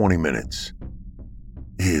there in 20 minutes.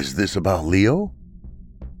 "Is this about Leo?"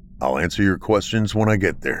 "I'll answer your questions when I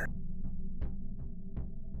get there."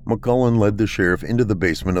 McCullen led the sheriff into the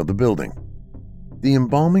basement of the building. "The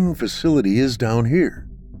embalming facility is down here."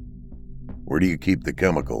 "Where do you keep the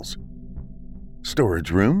chemicals?"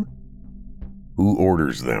 "Storage room." "Who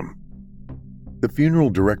orders them?" The funeral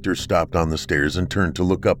director stopped on the stairs and turned to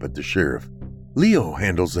look up at the sheriff. "Leo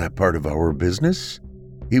handles that part of our business.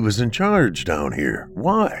 He was in charge down here.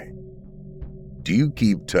 Why?" "Do you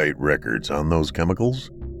keep tight records on those chemicals?"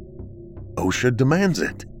 "OSHA demands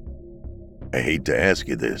it." "I hate to ask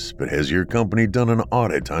you this, but has your company done an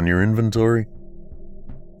audit on your inventory?"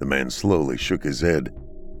 The man slowly shook his head.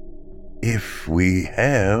 "If we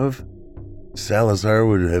have, Salazar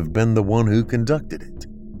would have been the one who conducted it."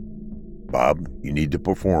 "Bob, you need to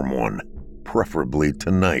perform one, preferably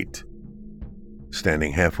tonight."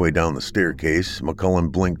 Standing halfway down the staircase,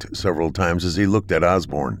 McCullen blinked several times as he looked at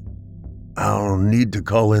Osborne. "I'll need to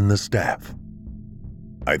call in the staff."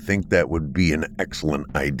 "I think that would be an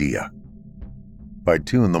excellent idea." By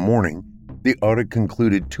 2 a.m, the audit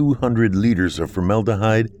concluded 200 liters of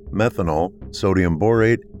formaldehyde, methanol, sodium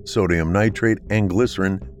borate, sodium nitrate, and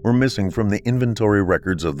glycerin were missing from the inventory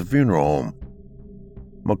records of the funeral home.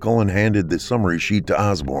 McCullen handed the summary sheet to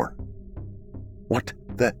Osborne. "What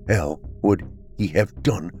the hell would he have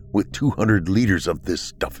done with 200 liters of this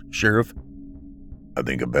stuff, Sheriff?" "I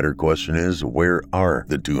think a better question is, where are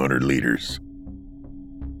the 200 liters?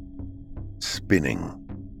 Spinning.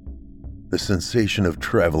 The sensation of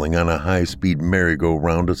traveling on a high-speed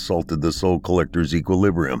merry-go-round assaulted the soul collector's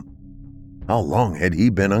equilibrium. How long had he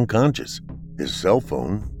been unconscious? His cell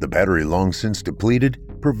phone, the battery long since depleted,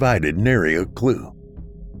 provided nary a clue.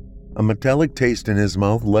 A metallic taste in his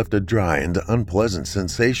mouth left a dry and unpleasant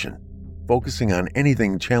sensation. Focusing on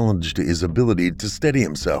anything challenged his ability to steady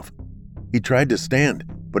himself. He tried to stand,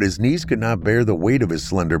 but his knees could not bear the weight of his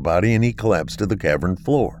slender body and he collapsed to the cavern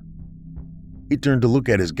floor. He turned to look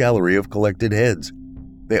at his gallery of collected heads.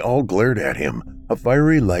 They all glared at him, a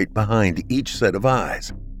fiery light behind each set of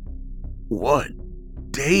eyes. "What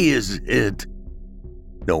day is it?"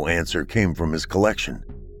 No answer came from his collection.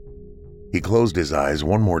 He closed his eyes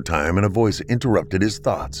one more time and a voice interrupted his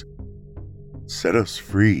thoughts. "Set us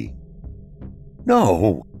free."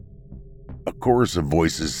 "No!" A chorus of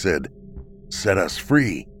voices said, "Set us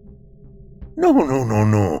free." "No, no, no,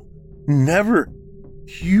 no. Never.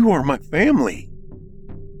 You are my family."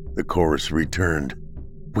 The chorus returned.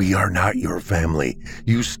 "We are not your family.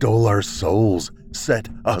 You stole our souls. Set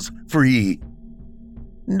us free."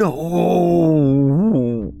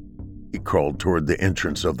 "No!" He crawled toward the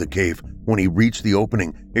entrance of the cave. When he reached the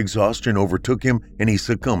opening, exhaustion overtook him and he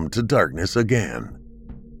succumbed to darkness again.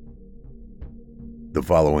 The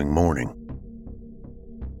following morning.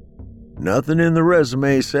 Nothing in the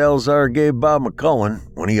resume Salazar gave Bob McCullen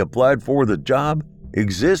when he applied for the job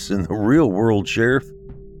exists in the real world, Sheriff.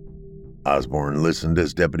 Osborne listened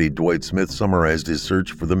as Deputy Dwight Smith summarized his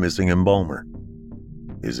search for the missing embalmer.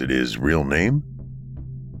 Is it his real name?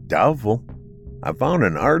 Doubtful. I found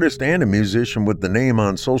an artist and a musician with the name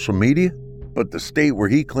on social media, but the state where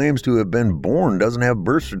he claims to have been born doesn't have a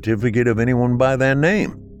birth certificate of anyone by that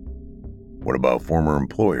name. What about former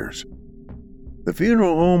employers? The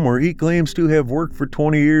funeral home where he claims to have worked for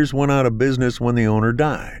 20 years went out of business when the owner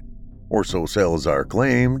died. Or so Salazar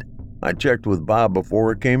claimed. I checked with Bob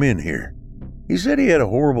before it came in here. He said he had a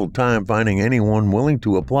horrible time finding anyone willing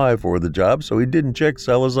to apply for the job, so he didn't check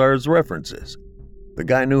Salazar's references. The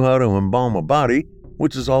guy knew how to embalm a body,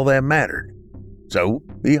 which is all that mattered. So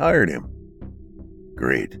he hired him.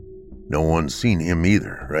 Great. No one's seen him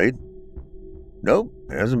either, right? Nope,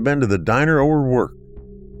 hasn't been to the diner or work.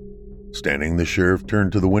 Standing, the sheriff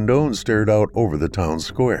turned to the window and stared out over the town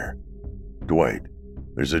square. Dwight,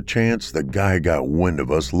 there's a chance the guy got wind of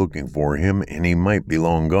us looking for him and he might be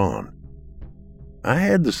long gone. I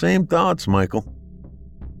had the same thoughts, Michael.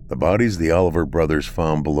 The bodies the Oliver brothers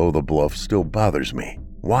found below the bluff still bothers me.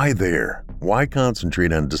 Why there? Why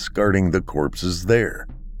concentrate on discarding the corpses there?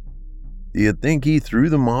 Do you think he threw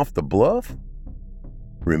them off the bluff?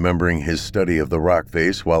 Remembering his study of the rock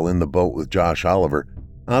face while in the boat with Josh Oliver,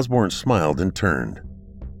 Osborne smiled and turned.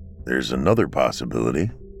 There's another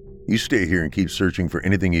possibility. You stay here and keep searching for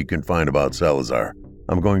anything you can find about Salazar.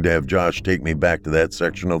 I'm going to have Josh take me back to that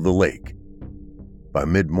section of the lake. By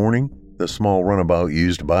mid-morning, the small runabout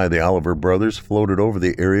used by the Oliver brothers floated over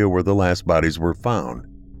the area where the last bodies were found.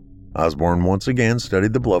 Osborne once again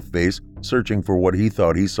studied the bluff face, searching for what he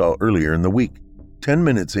thought he saw earlier in the week. 10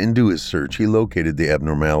 minutes into his search, he located the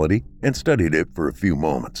abnormality and studied it for a few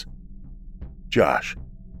moments. Josh.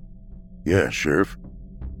 Yeah, Sheriff.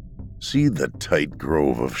 See the tight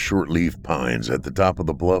grove of short-leaf pines at the top of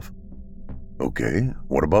the bluff? Okay,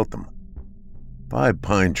 what about them? 5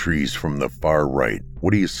 pine trees from the far right.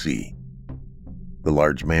 What do you see? The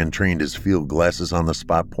large man trained his field glasses on the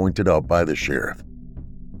spot pointed out by the sheriff.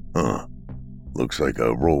 Looks like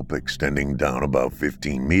a rope extending down about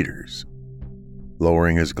 15 meters.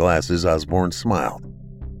 Lowering his glasses, Osborne smiled.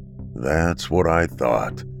 That's what I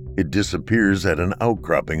thought. It disappears at an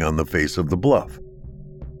outcropping on the face of the bluff.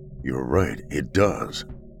 You're right, it does.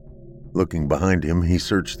 Looking behind him, he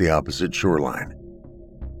searched the opposite shoreline.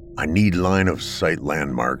 I need line of sight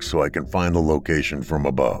landmarks so I can find the location from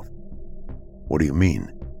above. What do you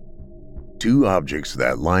mean? 2 objects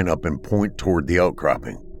that line up and point toward the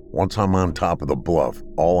outcropping. Once I'm on top of the bluff,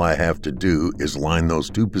 all I have to do is line those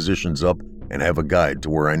 2 positions up and have a guide to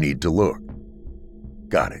where I need to look.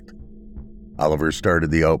 Got it. Oliver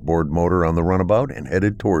started the outboard motor on the runabout and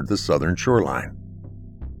headed toward the southern shoreline.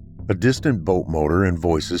 A distant boat motor and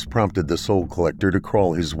voices prompted the soul collector to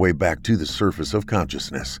crawl his way back to the surface of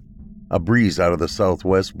consciousness. A breeze out of the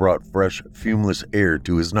southwest brought fresh, fumeless air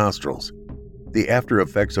to his nostrils. The after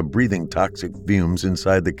effects of breathing toxic fumes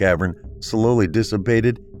inside the cavern slowly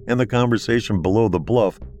dissipated, and the conversation below the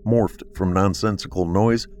bluff morphed from nonsensical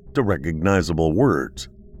noise to recognizable words.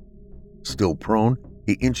 Still prone,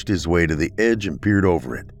 he inched his way to the edge and peered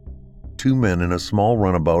over it. 2 men in a small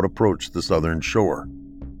runabout approached the southern shore.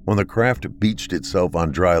 When the craft beached itself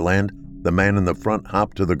on dry land, the man in the front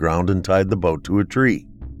hopped to the ground and tied the boat to a tree.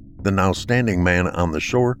 The now standing man on the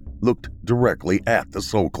shore looked directly at the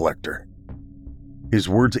soul collector. His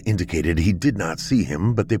words indicated he did not see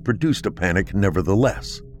him, but they produced a panic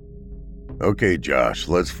nevertheless. Okay, Josh,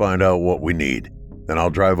 let's find out what we need. Then I'll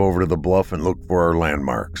drive over to the bluff and look for our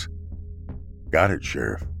landmarks. Got it,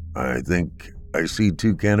 Sheriff. I think I see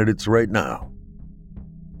 2 candidates right now.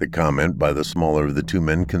 The comment by the smaller of the two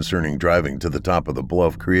men concerning driving to the top of the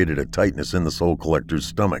bluff created a tightness in the soul collector's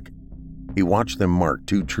stomach. He watched them mark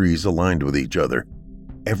two trees aligned with each other.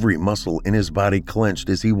 Every muscle in his body clenched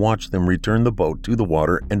as he watched them return the boat to the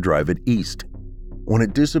water and drive it east. When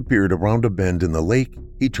it disappeared around a bend in the lake,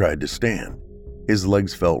 he tried to stand. His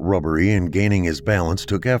legs felt rubbery and gaining his balance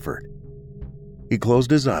took effort. He closed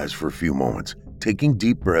his eyes for a few moments, taking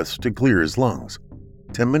deep breaths to clear his lungs.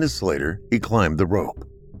 10 minutes later, he climbed the rope.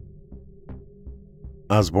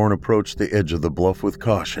 Osborne approached the edge of the bluff with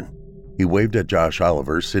caution. He waved at Josh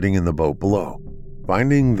Oliver sitting in the boat below.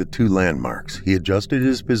 Finding the two landmarks, he adjusted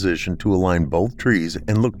his position to align both trees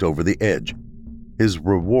and looked over the edge. His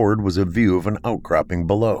reward was a view of an outcropping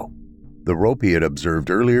below. The rope he had observed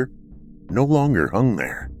earlier no longer hung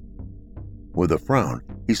there. With a frown,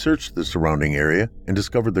 he searched the surrounding area and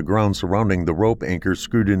discovered the ground surrounding the rope anchor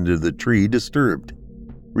screwed into the tree disturbed.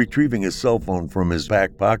 Retrieving his cell phone from his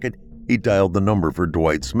back pocket, he dialed the number for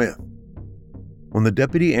Dwight Smith. When the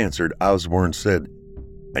deputy answered, Osborne said,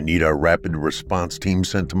 "I need our rapid response team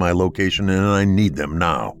sent to my location and I need them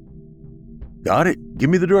now." "Got it. Give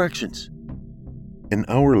me the directions." An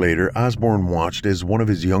hour later, Osborne watched as one of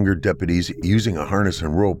his younger deputies, using a harness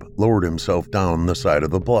and rope, lowered himself down the side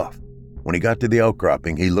of the bluff. When he got to the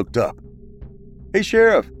outcropping, he looked up. "Hey,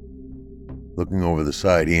 Sheriff." Looking over the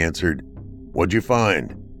side, he answered, "What'd you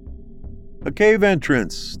find?" "A cave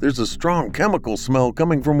entrance. There's a strong chemical smell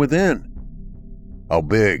coming from within." "How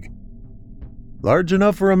big?" "Large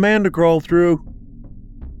enough for a man to crawl through."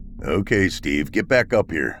 "Okay, Steve, get back up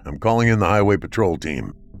here. I'm calling in the highway patrol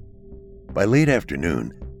team." By late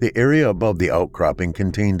afternoon, the area above the outcropping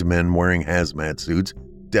contained men wearing hazmat suits,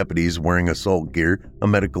 deputies wearing assault gear, a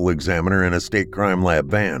medical examiner, and a state crime lab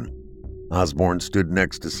van. Osborne stood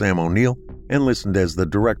next to Sam O'Neill and listened as the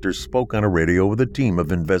director spoke on a radio with a team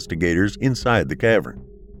of investigators inside the cavern.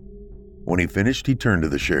 When he finished, he turned to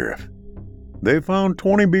the sheriff. "They found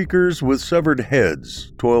 20 beakers with severed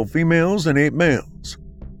heads, 12 females and 8 males."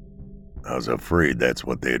 "I was afraid that's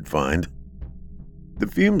what they'd find." "The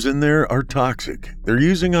fumes in there are toxic. They're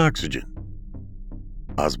using oxygen."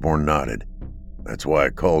 Osborne nodded. "That's why I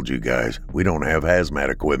called you guys. We don't have hazmat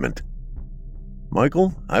equipment."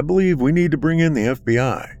 "Michael, I believe we need to bring in the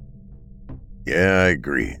FBI." "Yeah, I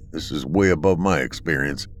agree. This is way above my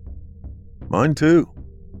experience." "Mine too."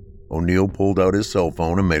 O'Neill pulled out his cell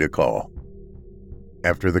phone and made a call.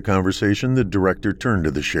 After the conversation, the director turned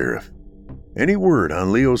to the sheriff. "Any word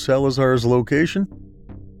on Leo Salazar's location?"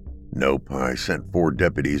 "Nope, I sent 4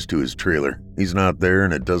 deputies to his trailer. He's not there,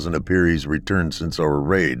 and it doesn't appear he's returned since our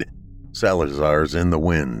raid. Salazar's in the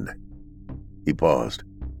wind." He paused.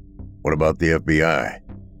 "What about the FBI?"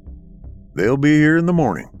 "They'll be here in the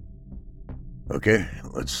morning." "Okay,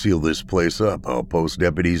 let's seal this place up. I'll post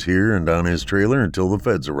deputies here and on his trailer until the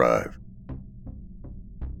feds arrive."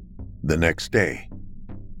 The next day.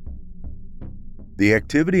 The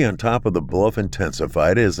activity on top of the bluff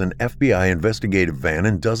intensified as an FBI investigative van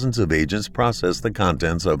and dozens of agents processed the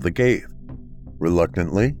contents of the cave.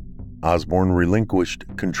 Reluctantly, Osborne relinquished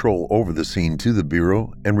control over the scene to the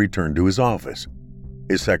Bureau and returned to his office.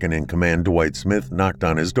 His second-in-command, Dwight Smith, knocked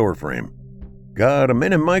on his doorframe. "Got a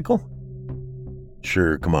minute, Michael?"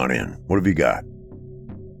 "Sure, come on in. What have you got?"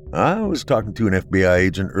 "I was talking to an FBI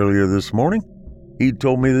agent earlier this morning. He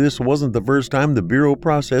told me this wasn't the first time the Bureau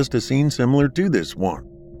processed a scene similar to this one."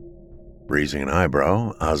 Raising an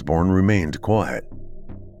eyebrow, Osborne remained quiet.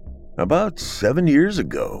 "About 7 years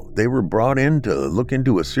ago, they were brought in to look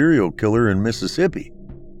into a serial killer in Mississippi.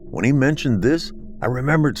 When he mentioned this, I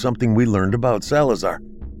remembered something we learned about Salazar.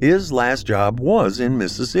 His last job was in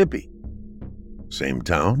Mississippi." "Same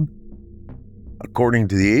town?" "According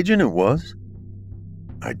to the agent, it was."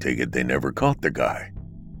 "I take it they never caught the guy."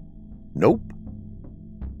 "Nope."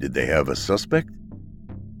 "Did they have a suspect?"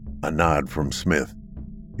 A nod from Smith.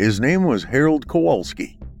 "His name was Harold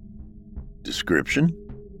Kowalski." "Description?"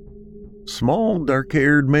 "Small,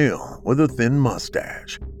 dark-haired male with a thin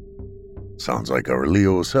mustache." "Sounds like our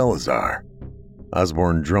Leo Salazar."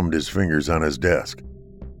 Osborne drummed his fingers on his desk.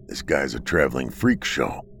 "This guy's a traveling freak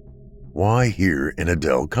show. Why here in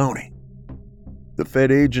Adel County?" "The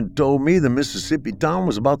Fed agent told me the Mississippi town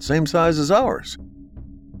was about the same size as ours."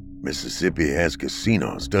 "Mississippi has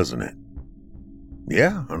casinos, doesn't it?"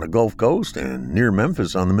 "Yeah, on the Gulf Coast and near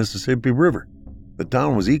Memphis on the Mississippi River. The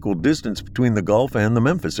town was equal distance between the Gulf and the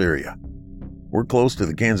Memphis area. We're close to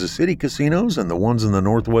the Kansas City casinos and the ones in the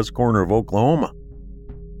northwest corner of Oklahoma."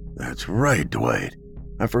 "That's right, Dwight.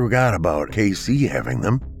 I forgot about KC having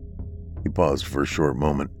them." He paused for a short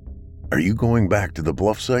moment. "Are you going back to the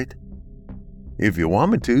bluff site?" "If you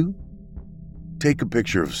want me to." Take a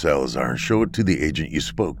picture of Salazar and show it to the agent you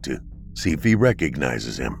spoke to. See if he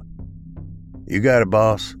recognizes him." "You got it,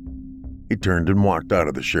 boss." He turned and walked out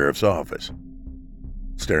of the sheriff's office.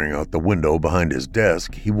 Staring out the window behind his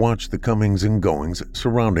desk, he watched the comings and goings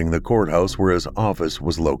surrounding the courthouse where his office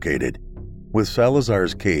was located. With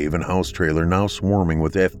Salazar's cave and house trailer now swarming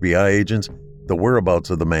with FBI agents, the whereabouts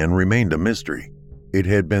of the man remained a mystery. It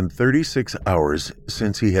had been 36 hours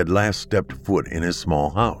since he had last stepped foot in his small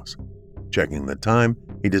house. Checking the time,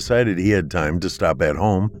 he decided he had time to stop at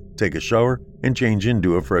home, take a shower, and change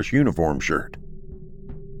into a fresh uniform shirt.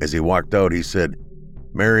 As he walked out, he said,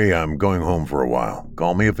 "Mary, I'm going home for a while.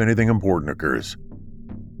 Call me if anything important occurs."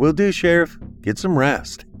 "Will do, Sheriff. Get some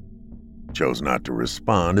rest." Chose not to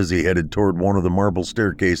respond as he headed toward one of the marble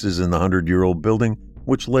staircases in the 100-year-old building,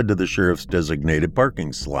 which led to the sheriff's designated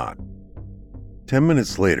parking slot. 10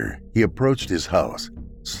 minutes later, he approached his house,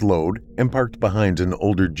 slowed, and parked behind an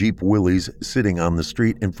older Jeep Willys sitting on the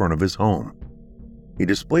street in front of his home. He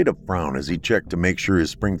displayed a frown as he checked to make sure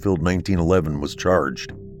his Springfield 1911 was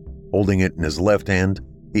charged. Holding it in his left hand,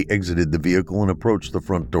 he exited the vehicle and approached the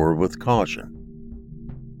front door with caution.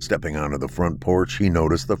 Stepping onto the front porch, he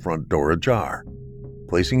noticed the front door ajar.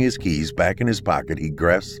 Placing his keys back in his pocket, he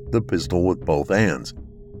grasped the pistol with both hands.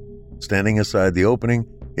 Standing aside the opening,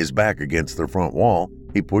 his back against the front wall,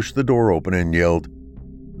 he pushed the door open and yelled,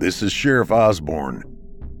 "This is Sheriff Osborne.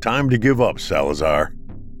 Time to give up, Salazar."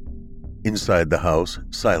 Inside the house,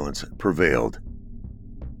 silence prevailed.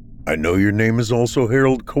 "I know your name is also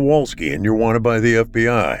Harold Kowalski and you're wanted by the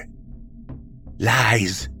FBI."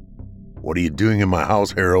 "Lies." "What are you doing in my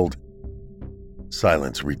house, Harold?"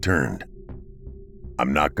 Silence returned.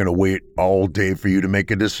 "I'm not going to wait all day for you to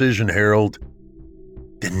make a decision, Harold."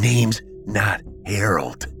 "The name's not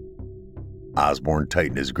Harold." Osborne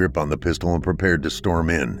tightened his grip on the pistol and prepared to storm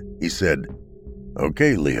in. He said,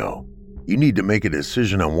 "Okay, Leo, you need to make a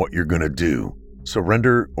decision on what you're going to do.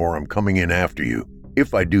 Surrender or I'm coming in after you.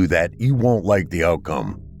 If I do that, you won't like the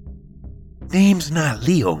outcome." "Name's not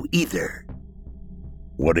Leo either."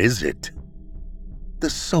 "What is it?" "The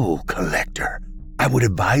Soul Collector. I would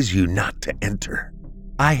advise you not to enter.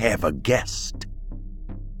 I have a guest."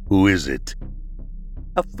 "Who is it?"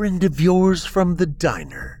 "A friend of yours from the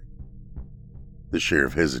diner." The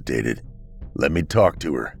sheriff hesitated. "Let me talk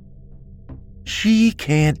to her." "She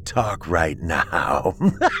can't talk right now."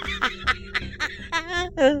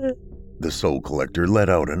 The Soul Collector let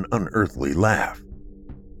out an unearthly laugh.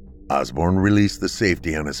 Osborne released the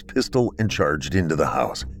safety on his pistol and charged into the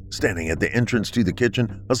house. Standing at the entrance to the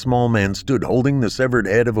kitchen, a small man stood holding the severed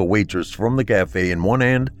head of a waitress from the cafe in one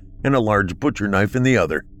hand and a large butcher knife in the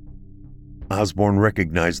other. Osborne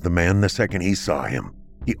recognized the man the second he saw him.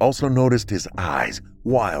 He also noticed his eyes,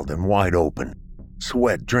 wild and wide open.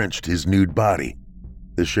 Sweat drenched his nude body.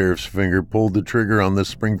 The sheriff's finger pulled the trigger on the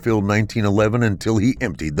Springfield 1911 until he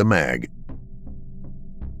emptied the mag.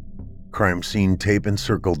 Crime scene tape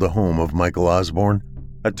encircled the home of Michael Osborne.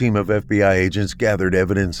 A team of FBI agents gathered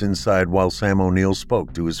evidence inside while Sam O'Neill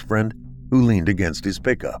spoke to his friend, who leaned against his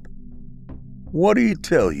pickup. "What did he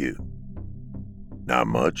tell you?" "Not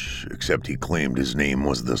much, except he claimed his name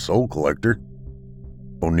was the Soul Collector."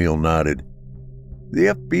 O'Neill nodded. "The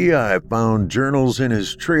FBI found journals in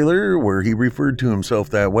his trailer where he referred to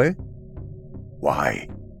himself that way." "Why?"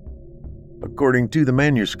 "According to the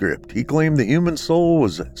manuscript, he claimed the human soul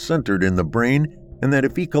was centered in the brain and that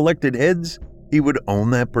if he collected heads, he would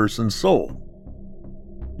own that person's soul."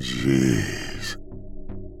 "Jeez."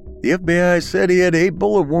 "The FBI said he had 8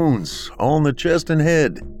 bullet wounds, all in the chest and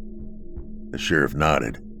head." The sheriff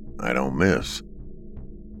nodded. "I don't miss."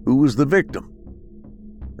 "Who was the victim?"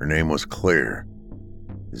 "Her name was Claire."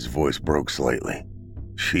 His voice broke slightly.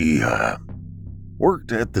 She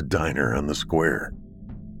worked at the diner on the square."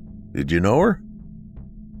 "Did you know her?"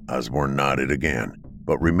 Osborne nodded again,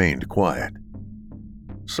 but remained quiet.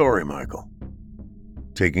 "Sorry, Michael."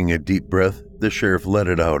 Taking a deep breath, the sheriff let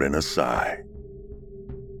it out in a sigh.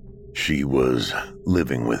 "She was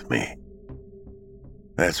living with me.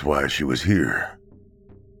 That's why she was here.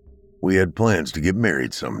 We had plans to get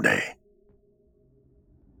married someday."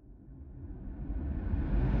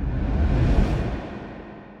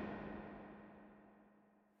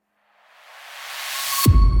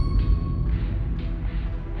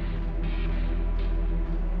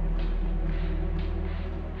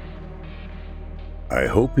 I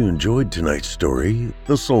hope you enjoyed tonight's story,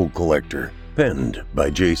 The Soul Collector, penned by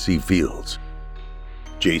J.C. Fields.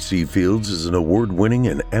 J.C. Fields is an award-winning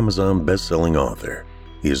and Amazon best-selling author.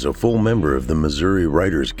 He is a full member of the Missouri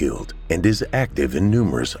Writers Guild and is active in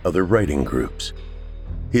numerous other writing groups.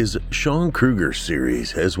 His Sean Kruger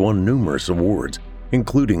series has won numerous awards,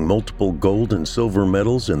 including multiple gold and silver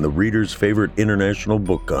medals in the reader's favorite international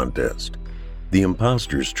book contest. The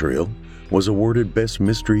Imposter's Trail was awarded Best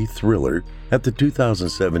Mystery Thriller at the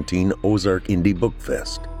 2017 Ozark Indie Book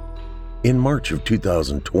Fest. In March of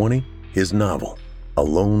 2020, his novel, A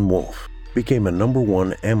Lone Wolf, became a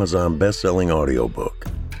 #1 Amazon best-selling audiobook.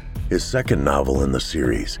 His second novel in the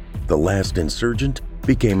series, The Last Insurgent,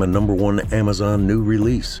 became a #1 Amazon new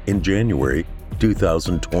release in January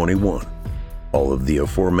 2021. All of the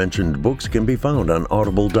aforementioned books can be found on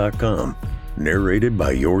audible.com, narrated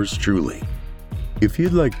by yours truly. If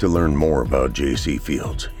you'd like to learn more about J.C.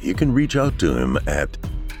 Fields, you can reach out to him at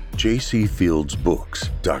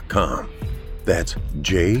jcfieldsbooks.com. That's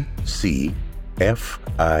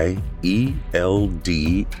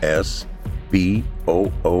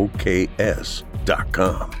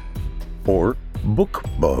jcfieldsbooks.com or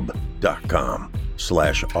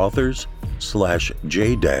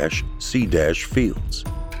bookbub.com/authors/J-C-Fields.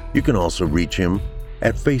 You can also reach him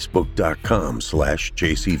at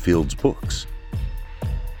facebook.com/jcfieldsbooks.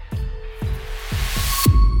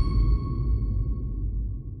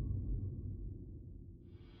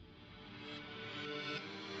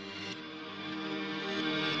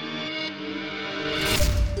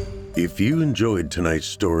 If you enjoyed tonight's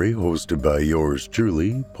story hosted by yours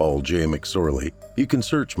truly, Paul J. McSorley, you can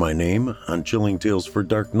search my name on Chilling Tales for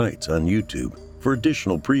Dark Nights on YouTube for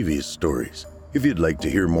additional previous stories. If you'd like to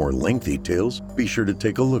hear more lengthy tales, be sure to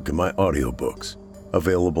take a look at my audiobooks.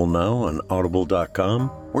 Available now on audible.com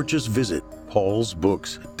or just visit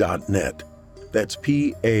paulsbooks.net. That's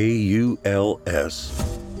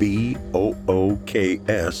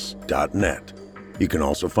paulsbooks.net. You can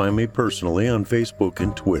also find me personally on Facebook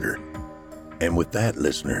and Twitter. And with that,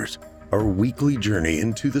 listeners, our weekly journey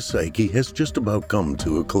into the psyche has just about come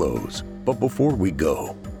to a close. But before we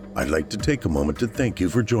go, I'd like to take a moment to thank you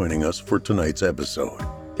for joining us for tonight's episode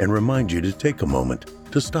and remind you to take a moment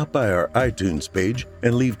to stop by our iTunes page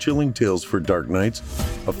and leave Chilling Tales for Dark Nights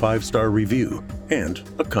a 5-star review and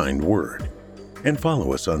a kind word. And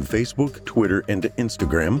follow us on Facebook, Twitter, and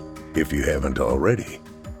Instagram if you haven't already.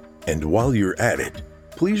 And while you're at it,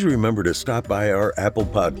 please remember to stop by our Apple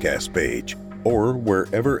Podcast page or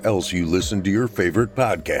wherever else you listen to your favorite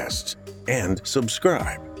podcasts and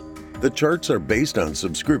subscribe. The charts are based on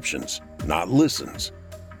subscriptions, not listens.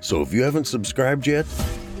 So if you haven't subscribed yet,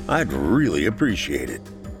 I'd really appreciate it.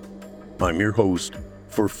 I'm your host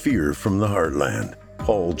for Fear from the Heartland,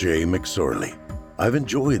 Paul J. McSorley. I've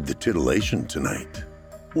enjoyed the titillation tonight.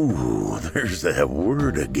 Ooh, there's that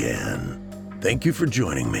word again. Thank you for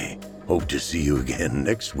joining me. Hope to see you again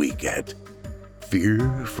next week at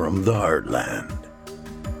Fear from the Heartland.